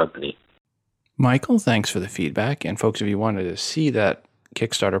company. Michael, thanks for the feedback. And folks, if you wanted to see that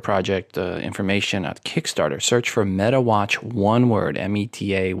Kickstarter project information at Kickstarter, search for MetaWatch, one word,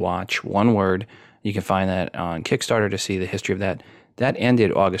 META Watch, one word. You can find that on Kickstarter to see the history of that. That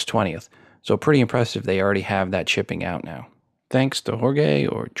ended August 20th. So pretty impressive. They already have that shipping out now. Thanks to Jorge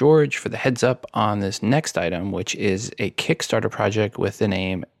or George for the heads up on this next item, which is a Kickstarter project with the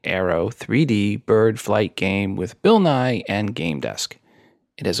name Arrow 3D Bird Flight Game with Bill Nye and Game Desk.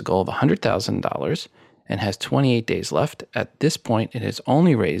 It has a goal of $100,000 and has 28 days left. At this point, it has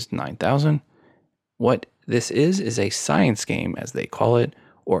only raised $9,000. What this is a science game, as they call it,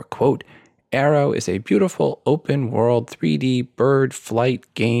 or quote, Arrow is a beautiful open-world 3D bird flight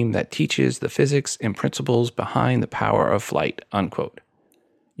game that teaches the physics and principles behind the power of flight, unquote.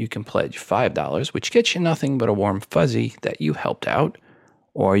 You can pledge $5, which gets you nothing but a warm fuzzy that you helped out,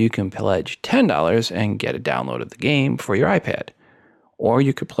 or you can pledge $10 and get a download of the game for your iPad. Or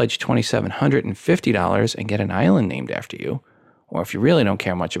you could pledge $2,750 and get an island named after you. Or if you really don't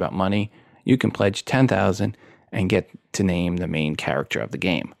care much about money, you can pledge $10,000 and get to name the main character of the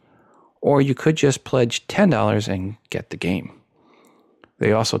game. Or you could just pledge $10 and get the game.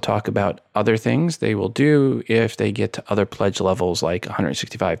 They also talk about other things they will do if they get to other pledge levels like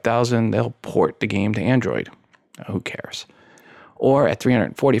 $165,000. They'll port the game to Android. Who cares? Or at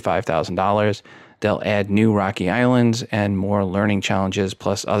 $345,000, they'll add new rocky islands and more learning challenges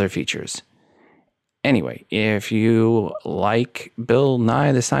plus other features. Anyway, if you like Bill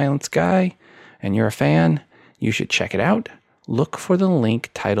Nye the Science Guy and you're a fan, you should check it out. Look for the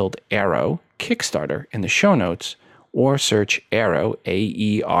link titled Arrow Kickstarter in the show notes, or search Arrow,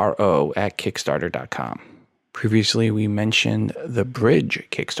 A-E-R-O, at Kickstarter.com. Previously, we mentioned the Bridge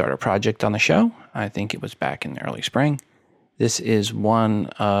Kickstarter project on the show. I think it was back in the early spring. This is one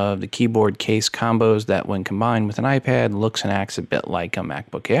of the keyboard case combos that, when combined with an iPad, looks and acts a bit like a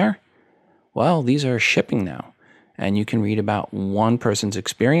MacBook Air. Well, these are shipping now, and you can read about one person's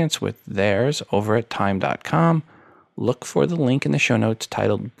experience with theirs over at time.com. Look for the link in the show notes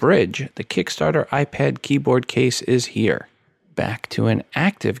titled Bridge. The Kickstarter iPad keyboard case is here. Back to an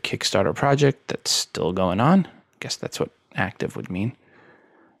active Kickstarter project that's still going on. I guess that's what active would mean.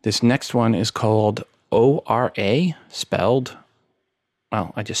 This next one is called ORA, spelled,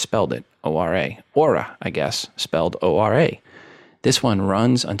 well, I just spelled it, ORA. Aura, I guess, spelled ORA. This one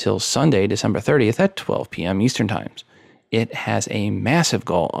runs until Sunday, December 30th at 12 p.m. Eastern Times. It has a massive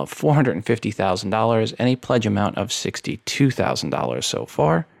goal of $450,000 and a pledge amount of $62,000 so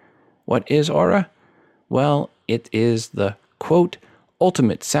far. What is Aura? Well, it is the, quote,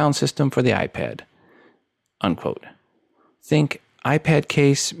 ultimate sound system for the iPad, unquote. Think iPad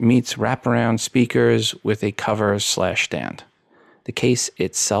case meets wraparound speakers with a cover/stand. The case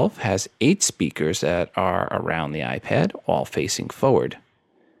itself has 8 speakers that are around the iPad, all facing forward.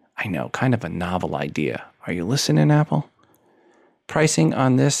 I know, kind of a novel idea. Are you listening, Apple? Pricing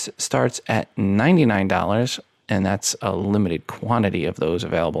on this starts at $99, and that's a limited quantity of those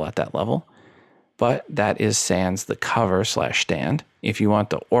available at that level. But that is sans the cover/stand. If you want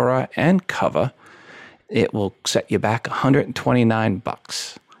the Aura and cover, it will set you back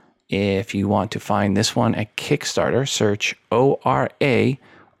 $129. If you want to find this one at Kickstarter, search ORA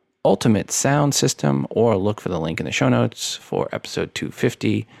Ultimate Sound System, or look for the link in the show notes for episode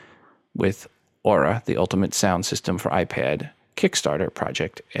 250 with Aura, the Ultimate Sound System for iPad Kickstarter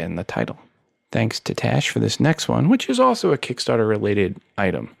project in the title. Thanks to Tash for this next one, which is also a Kickstarter-related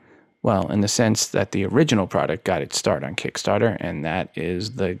item. Well, in the sense that the original product got its start on Kickstarter, and that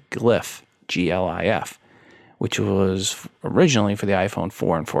is the Glyph, G-L-I-F, which was originally for the iPhone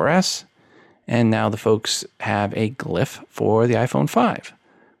 4 and 4S, And now the folks have a glyph for the iPhone 5.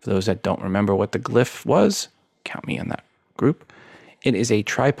 For those that don't remember what the glyph was, count me in that group. It is a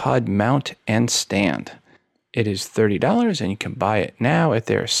tripod mount and stand. It is $30, and you can buy it now at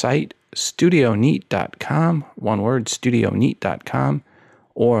their site, studioneat.com, one word, studioneat.com,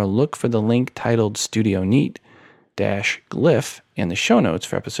 or look for the link titled Studio Neat-Glyph in the show notes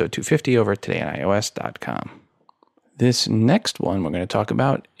for episode 250 over at todayios.com. This next one we're going to talk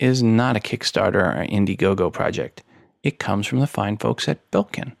about is not a Kickstarter or Indiegogo project. It comes from the fine folks at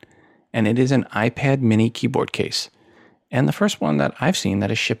Belkin, and it is an iPad mini keyboard case, and the first one that I've seen that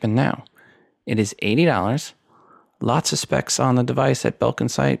is shipping now. It is $80, lots of specs on the device at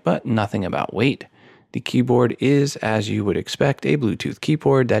Belkin's site, but nothing about weight. The keyboard is, as you would expect, a Bluetooth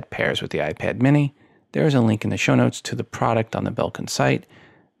keyboard that pairs with the iPad mini. There is a link in the show notes to the product on the Belkin site.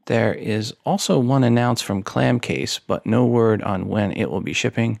 There is also one announced from Clamcase, but no word on when it will be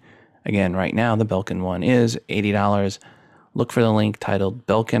shipping. Again, right now, the Belkin one is $80. Look for the link titled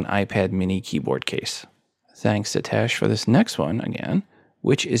Belkin iPad Mini Keyboard Case. Thanks to Tesh for this next one again,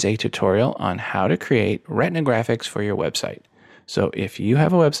 which is a tutorial on how to create Retina graphics for your website. So if you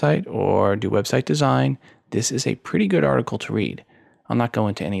have a website or do website design, this is a pretty good article to read. I'll not go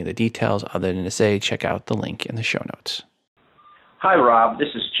into any of the details other than to say check out the link in the show notes. Hi, Rob. This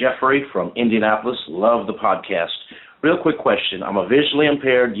is Jeffrey from Indianapolis. Love the podcast. Real quick question. I'm a visually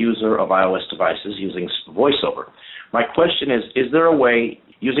impaired user of iOS devices using VoiceOver. My question is there a way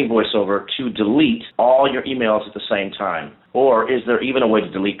using VoiceOver to delete all your emails at the same time? Or is there even a way to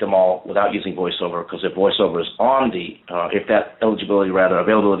delete them all without using VoiceOver? Because if VoiceOver is on if that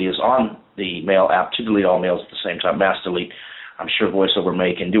availability is on the mail app to delete all mails at the same time, mass delete, I'm sure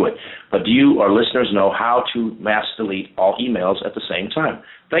VoiceOver can do it. But do you or listeners know how to mass delete all emails at the same time?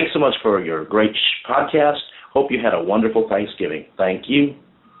 Thanks so much for your great podcast. Hope you had a wonderful Thanksgiving. Thank you.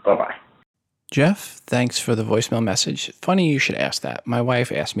 Bye-bye. Jeff, thanks for the voicemail message. Funny you should ask that. My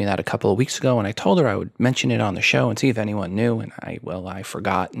wife asked me that a couple of weeks ago, and I told her I would mention it on the show and see if anyone knew, and I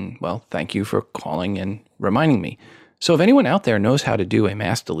forgot, and, thank you for calling and reminding me. So if anyone out there knows how to do a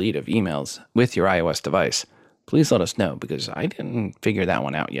mass delete of emails with your iOS device, please let us know, because I didn't figure that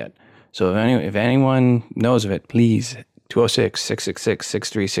one out yet. So if anyone knows of it, please,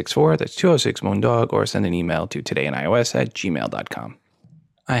 206-666-6364, that's 206-MOONDOG, or send an email to todayios@gmail.com.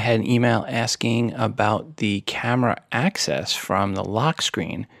 I had an email asking about the camera access from the lock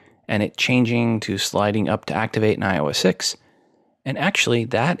screen and it changing to sliding up to activate in iOS 6. And actually,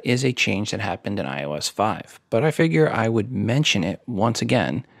 that is a change that happened in iOS 5. But I figure I would mention it once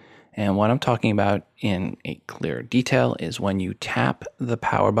again. And what I'm talking about in a clear detail is when you tap the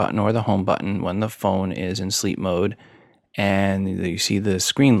power button or the home button when the phone is in sleep mode and you see the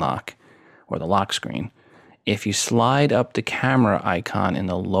screen lock or the lock screen. If you slide up the camera icon in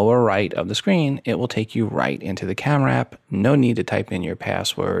the lower right of the screen, it will take you right into the camera app. No need to type in your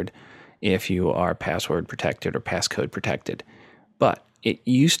password if you are password protected or passcode protected. But it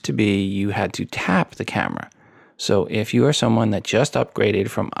used to be you had to tap the camera. So if you are someone that just upgraded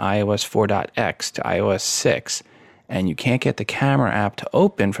from iOS 4.x to iOS 6 and you can't get the camera app to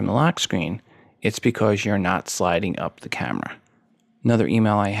open from the lock screen, it's because you're not sliding up the camera. Another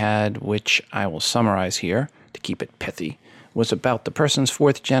email I had, which I will summarize here to keep it pithy, was about the person's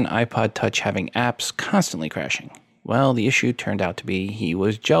 4th gen iPod Touch having apps constantly crashing. Well, the issue turned out to be he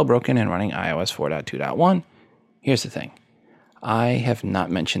was jailbroken and running iOS 4.2.1. Here's the thing. I have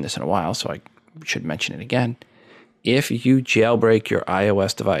not mentioned this in a while, so I should mention it again. If you jailbreak your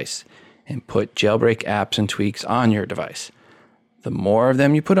iOS device and put jailbreak apps and tweaks on your device, the more of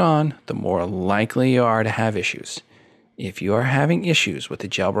them you put on, the more likely you are to have issues. If you are having issues with the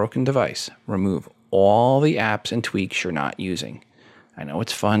jailbroken device, remove all the apps and tweaks you're not using. I know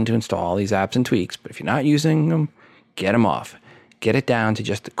it's fun to install all these apps and tweaks, but if you're not using them, get them off. Get it down to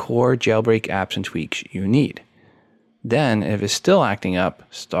just the core jailbreak apps and tweaks you need. Then, if it's still acting up,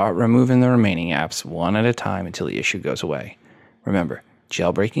 start removing the remaining apps one at a time until the issue goes away. Remember,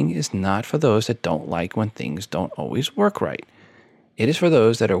 jailbreaking is not for those that don't like when things don't always work right. It is for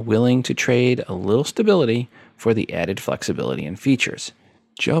those that are willing to trade a little stability for the added flexibility and features.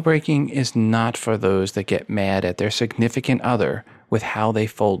 Jailbreaking is not for those that get mad at their significant other with how they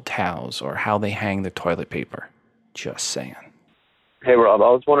fold towels or how they hang the toilet paper. Just saying. Hey, Rob,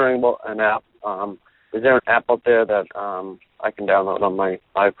 I was wondering about an app. Is there an app out there that I can download on my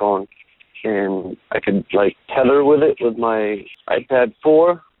iPhone and I could, tether with it with my iPad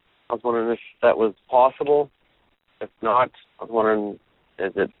 4? I was wondering if that was possible. If not, I was wondering,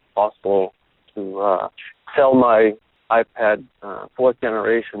 is it possible to sell my iPad 4th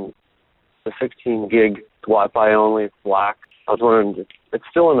generation, the 16 gig Wi-Fi only black I was wondering, it's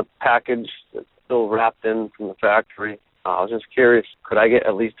still in a package. It's still wrapped in from the factory. I was just curious, could I get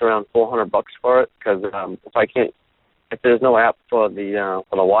at least around $400 for it? Because if there's no app for the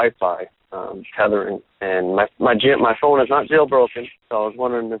Wi-Fi tethering, and my phone is not jailbroken, so I was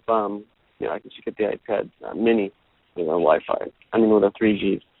wondering if I could just get the iPad Mini with a Wi-Fi. I mean, with a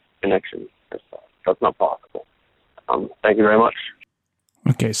 3G connection. That's not possible. Thank you very much.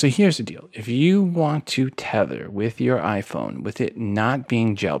 Okay, so here's the deal. If you want to tether with your iPhone with it not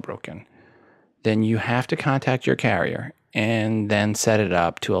being jailbroken, then you have to contact your carrier and then set it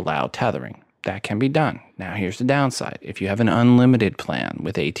up to allow tethering. That can be done. Now, here's the downside. If you have an unlimited plan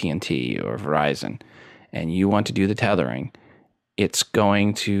with AT&T or Verizon and you want to do the tethering, it's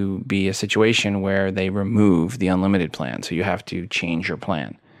going to be a situation where they remove the unlimited plan, so you have to change your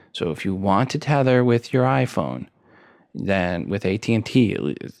plan. So if you want to tether with your iPhone, then with AT&T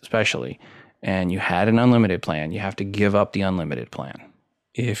especially, and you had an unlimited plan, you have to give up the unlimited plan.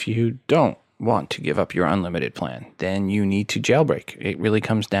 If you don't want to give up your unlimited plan, then you need to jailbreak. It really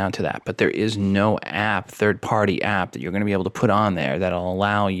comes down to that. But there is no app, third-party app, that you're going to be able to put on there that'll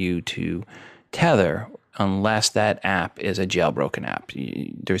allow you to tether unless that app is a jailbroken app.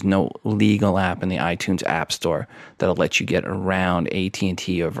 There's no legal app in the iTunes App Store that'll let you get around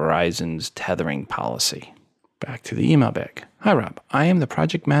AT&T or Verizon's tethering policy. Back to the email bag. Hi, Rob. I am the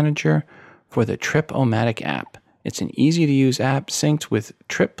project manager for the Trip-O-Matic app. It's an easy-to-use app synced with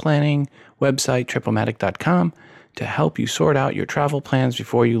trip planning website, Trip-O-Matic.com, to help you sort out your travel plans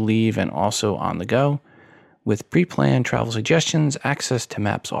before you leave and also on the go. With pre-planned travel suggestions, access to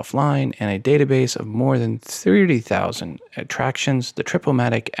maps offline, and a database of more than 30,000 attractions, the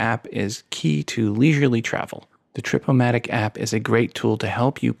Trip-O-Matic app is key to leisurely travel. The Trip-O-Matic app is a great tool to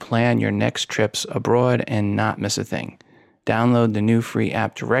help you plan your next trips abroad and not miss a thing. Download the new free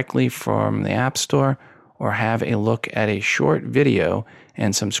app directly from the App Store or have a look at a short video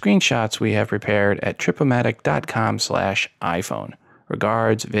and some screenshots we have prepared at tripomatic.com/iPhone.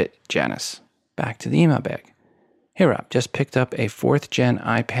 Regards, Vit Janice. Back to the email bag. Hey Rob, just picked up a 4th gen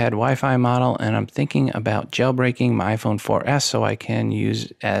iPad Wi-Fi model and I'm thinking about jailbreaking my iPhone 4S so I can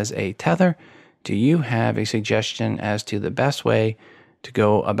use as a tether. Do you have a suggestion as to the best way to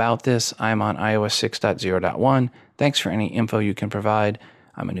go about this? I'm on iOS 6.0.1. Thanks for any info you can provide.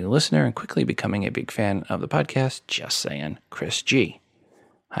 I'm a new listener and quickly becoming a big fan of the podcast. Just saying, Chris G.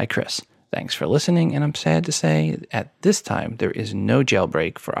 Hi, Chris. Thanks for listening, and I'm sad to say at this time there is no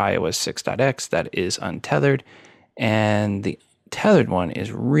jailbreak for iOS 6.x that is untethered, and the tethered one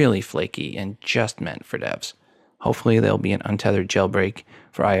is really flaky and just meant for devs. Hopefully there'll be an untethered jailbreak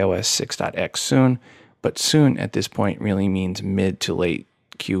for iOS 6.x soon, but soon at this point really means mid to late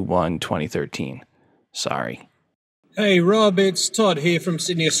Q1 2013. Sorry. Hey Rob, it's Todd here from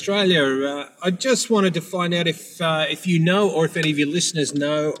Sydney, Australia. I just wanted to find out if you know, or if any of your listeners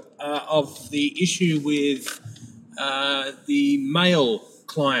know, of the issue with the Mail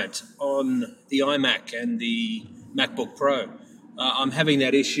client on the iMac and the MacBook Pro. I'm having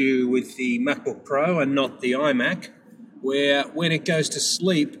that issue with the MacBook Pro and not the iMac, where when it goes to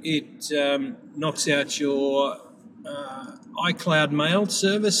sleep, it knocks out your iCloud mail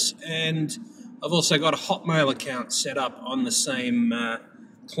service, and I've also got a Hotmail account set up on the same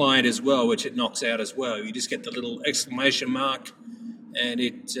client as well, which it knocks out as well. You just get the little exclamation mark and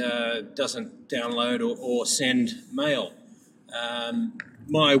it doesn't download or send mail.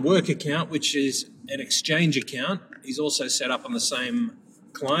 My work account, which is an Exchange account, is also set up on the same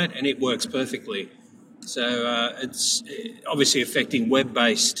client and it works perfectly. So it's obviously affecting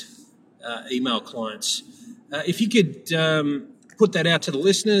web-based email clients. If you could put that out to the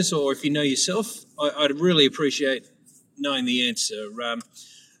listeners, or if you know yourself, I'd really appreciate knowing the answer.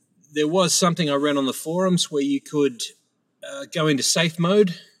 There was something I read on the forums where you could go into safe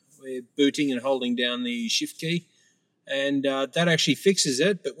mode, where booting and holding down the shift key, and that actually fixes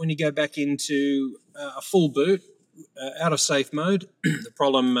it. But when you go back into a full boot out of safe mode, the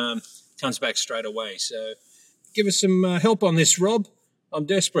problem comes back straight away. So give us some help on this, Rob. I'm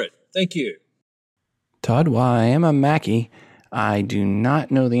desperate. Thank you. Todd, while I am a Mackie, I do not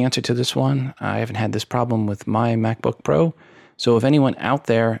know the answer to this one. I haven't had this problem with my MacBook Pro. So if anyone out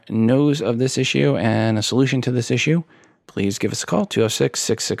there knows of this issue and a solution to this issue, please give us a call,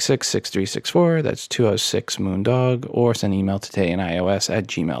 206-666-6364. That's 206-MOONDOG, or send an email to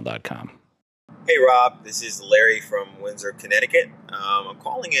todayinios@gmail.com. Hey, Rob. This is Larry from Windsor, Connecticut. I'm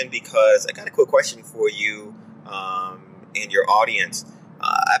calling in because I got a quick question for you and your audience.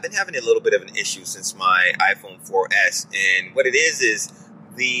 I've been having a little bit of an issue since my iPhone 4S, and what it is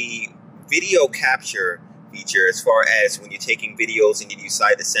the video capture feature, as far as when you're taking videos and you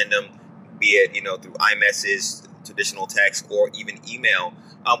decide to send them, be it through iMessage, traditional text or even email.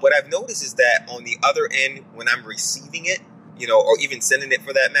 What I've noticed is that on the other end, when I'm receiving it, or even sending it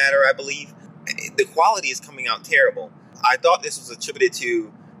for that matter, I believe, the quality is coming out terrible. I thought this was attributed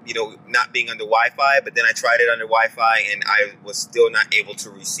to, not being under Wi-Fi, but then I tried it under Wi-Fi and I was still not able to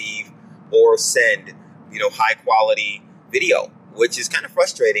receive or send, high quality video, which is kind of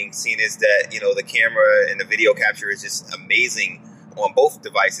frustrating, seeing as that, the camera and the video capture is just amazing on both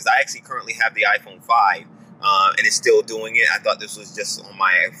devices. I actually currently have the iPhone 5 and it's still doing it. I thought this was just on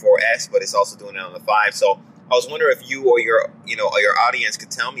my 4S, but it's also doing it on the 5. So I was wondering if you or your audience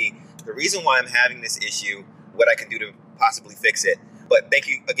could tell me the reason why I'm having this issue, what I can do to possibly fix it. But thank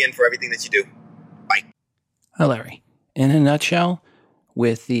you again for everything that you do. Bye. Hi, Larry. In a nutshell,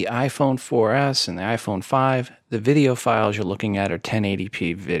 with the iPhone 4S and the iPhone 5, the video files you're looking at are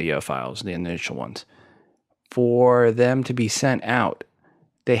 1080p video files, the initial ones. For them to be sent out,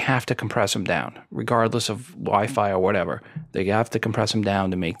 they have to compress them down, regardless of Wi-Fi or whatever. They have to compress them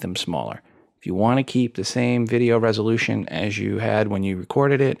down to make them smaller. If you want to keep the same video resolution as you had when you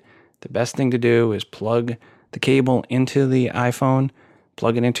recorded it, the best thing to do is plug the cable into the iPhone,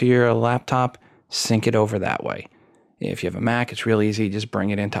 plug it into your laptop, sync it over that way. If you have a Mac, it's real easy. Just bring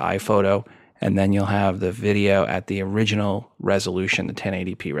it into iPhoto, and then you'll have the video at the original resolution, the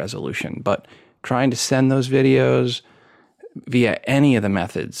 1080p resolution. But trying to send those videos via any of the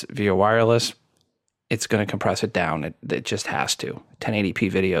methods, via wireless, it's going to compress it down. It just has to.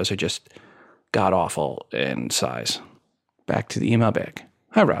 1080p videos are just god-awful in size. Back to the email bag.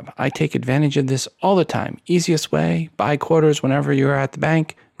 Hi, Rob. I take advantage of this all the time. Easiest way, buy quarters whenever you're at the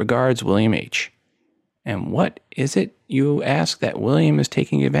bank. Regards, William H. And what is it, you ask, that William is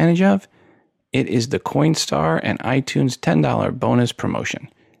taking advantage of? It is the Coinstar and iTunes $10 bonus promotion.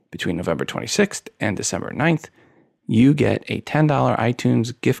 Between November 26th and December 9th, you get a $10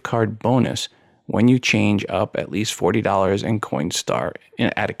 iTunes gift card bonus when you change up at least $40 in Coinstar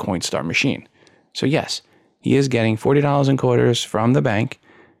at a Coinstar machine. So yes, he is getting $40 in quarters from the bank.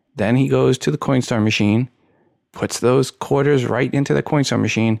 Then he goes to the Coinstar machine, puts those quarters right into the Coinstar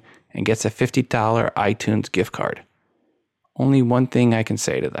machine, and gets a $50 iTunes gift card. Only one thing I can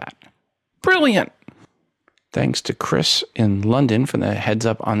say to that. Brilliant! Thanks to Chris in London for the heads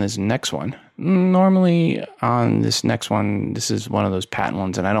up on this next one. Normally on this next one, this is one of those patent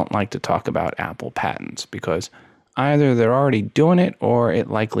ones, and I don't like to talk about Apple patents because either they're already doing it or it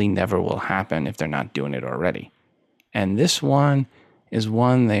likely never will happen if they're not doing it already. And this one is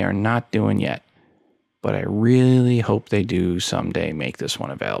one they are not doing yet, but I really hope they do someday make this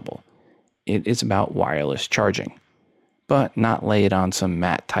one available. It is about wireless charging, but not laid on some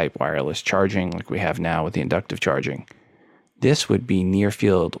mat-type wireless charging like we have now with the inductive charging. This would be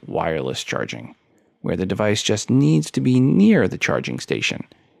near-field wireless charging, where the device just needs to be near the charging station.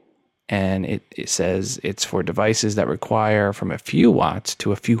 And it says it's for devices that require from a few watts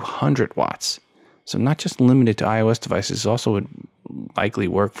to a few hundred watts. So not just limited to iOS devices, also would likely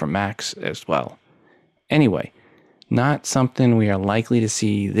work for Macs as well. Anyway, not something we are likely to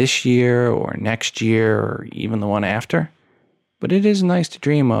see this year or next year or even the one after. But it is nice to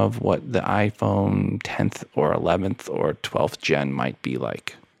dream of what the iPhone 10th or 11th or 12th gen might be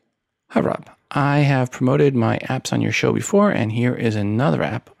like. Hi, Rob. I have promoted my apps on your show before, and here is another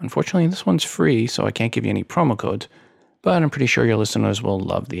app. Unfortunately, this one's free, so I can't give you any promo codes, but I'm pretty sure your listeners will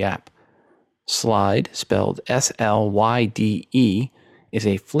love the app. Slide, spelled SLYDE, is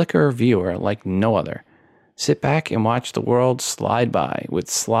a Flickr viewer like no other. Sit back and watch the world slide by with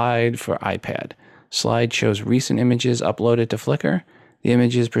Slide for iPad. Slide shows recent images uploaded to Flickr. The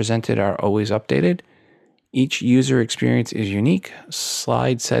images presented are always updated. Each user experience is unique.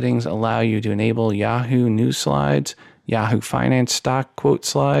 Slide settings allow you to enable Yahoo News slides, Yahoo Finance stock quote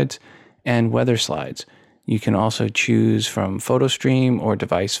slides, and weather slides. You can also choose from PhotoStream or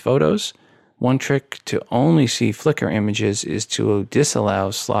device photos. One trick to only see Flickr images is to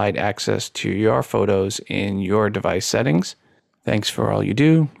disallow Slide access to your photos in your device settings. Thanks for all you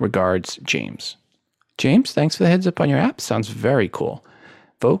do. Regards, James. James, thanks for the heads up on your app. Sounds very cool.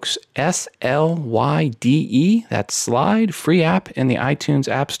 Folks, SLYDE, that's Slide, free app in the iTunes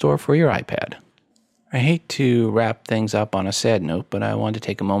App Store for your iPad. I hate to wrap things up on a sad note, but I want to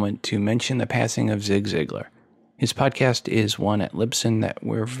take a moment to mention the passing of Zig Ziglar. His podcast is one at Libsyn that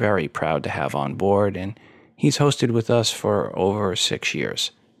we're very proud to have on board, and he's hosted with us for over 6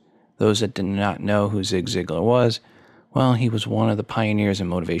 years. Those that did not know who Zig Ziglar was, well, he was one of the pioneers in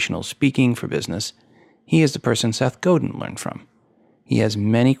motivational speaking for business. He is the person Seth Godin learned from. He has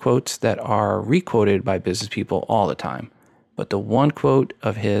many quotes that are requoted by business people all the time, but the one quote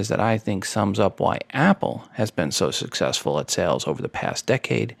of his that I think sums up why Apple has been so successful at sales over the past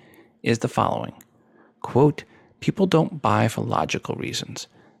decade is the following. Quote, People don't buy for logical reasons.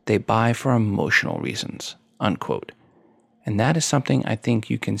 They buy for emotional reasons, unquote. And that is something I think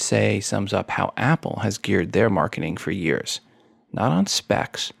you can say sums up how Apple has geared their marketing for years. Not on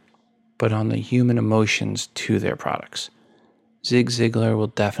specs, but on the human emotions to their products. Zig Ziglar will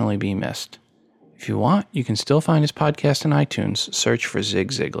definitely be missed. If you want, you can still find his podcast in iTunes. Search for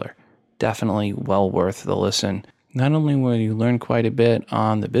Zig Ziglar. Definitely well worth the listen. Not only will you learn quite a bit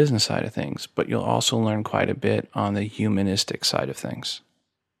on the business side of things, but you'll also learn quite a bit on the humanistic side of things.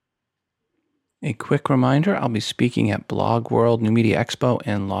 A quick reminder, I'll be speaking at Blog World New Media Expo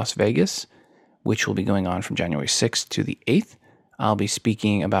in Las Vegas, which will be going on from January 6th to the 8th. I'll be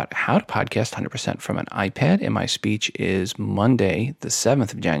speaking about how to podcast 100% from an iPad, and my speech is Monday, the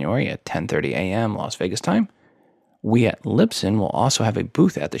 7th of January at 10:30 a.m. Las Vegas time. We at Libsyn will also have a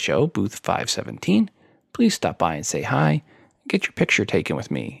booth at the show, booth 517. Please stop by and say hi, and get your picture taken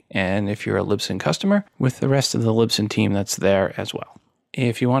with me, and if you're a Libsyn customer, with the rest of the Libsyn team that's there as well.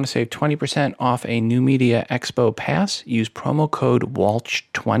 If you want to save 20% off a New Media Expo pass, use promo code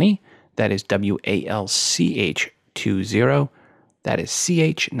WALCH20. That is WALCH20. That is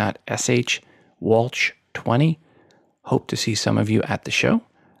CH, not SH, WALCH20. Hope to see some of you at the show.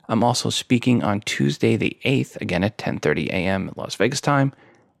 I'm also speaking on Tuesday the 8th, again at 10:30 a.m. at Las Vegas time,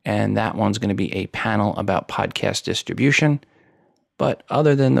 and that one's going to be a panel about podcast distribution. But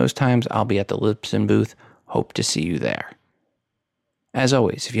other than those times, I'll be at the Libsyn booth. Hope to see you there. As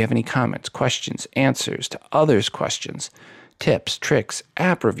always, if you have any comments, questions, answers to others' questions, tips, tricks,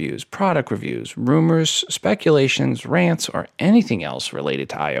 app reviews, product reviews, rumors, speculations, rants, or anything else related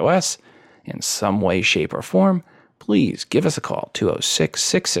to iOS in some way, shape, or form, please give us a call,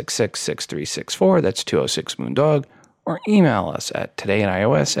 206-666-6364, that's 206-MOONDOG, or email us at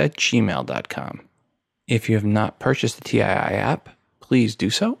todayinios@gmail.com. If you have not purchased the TII app, please do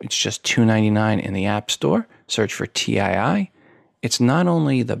so. It's just $2.99 in the App Store. Search for TII. It's not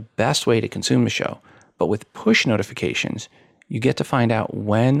only the best way to consume the show, but with push notifications, you get to find out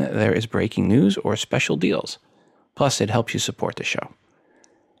when there is breaking news or special deals. Plus, it helps you support the show.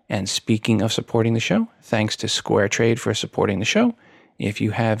 And speaking of supporting the show, thanks to SquareTrade for supporting the show. If you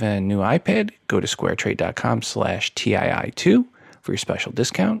have a new iPad, go to squaretrade.com/TII2 for your special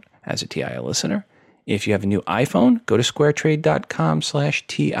discount as a TII listener. If you have a new iPhone, go to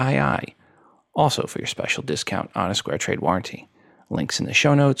squaretrade.com/TII, also for your special discount on a SquareTrade warranty. Links in the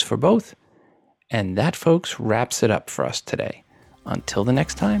show notes for both. And that, folks, wraps it up for us today. Until the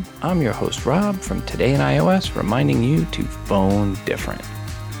next time, I'm your host, Rob, from Today in iOS, reminding you to phone different.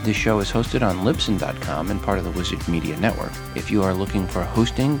 This show is hosted on Libsyn.com and part of the Wizard Media Network. If you are looking for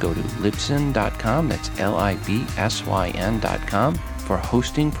hosting, go to Libsyn.com, that's LIBSYN.com, for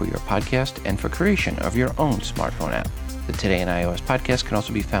hosting for your podcast and for creation of your own smartphone app. The Today in iOS podcast can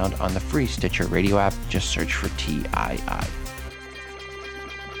also be found on the free Stitcher radio app. Just search for TII.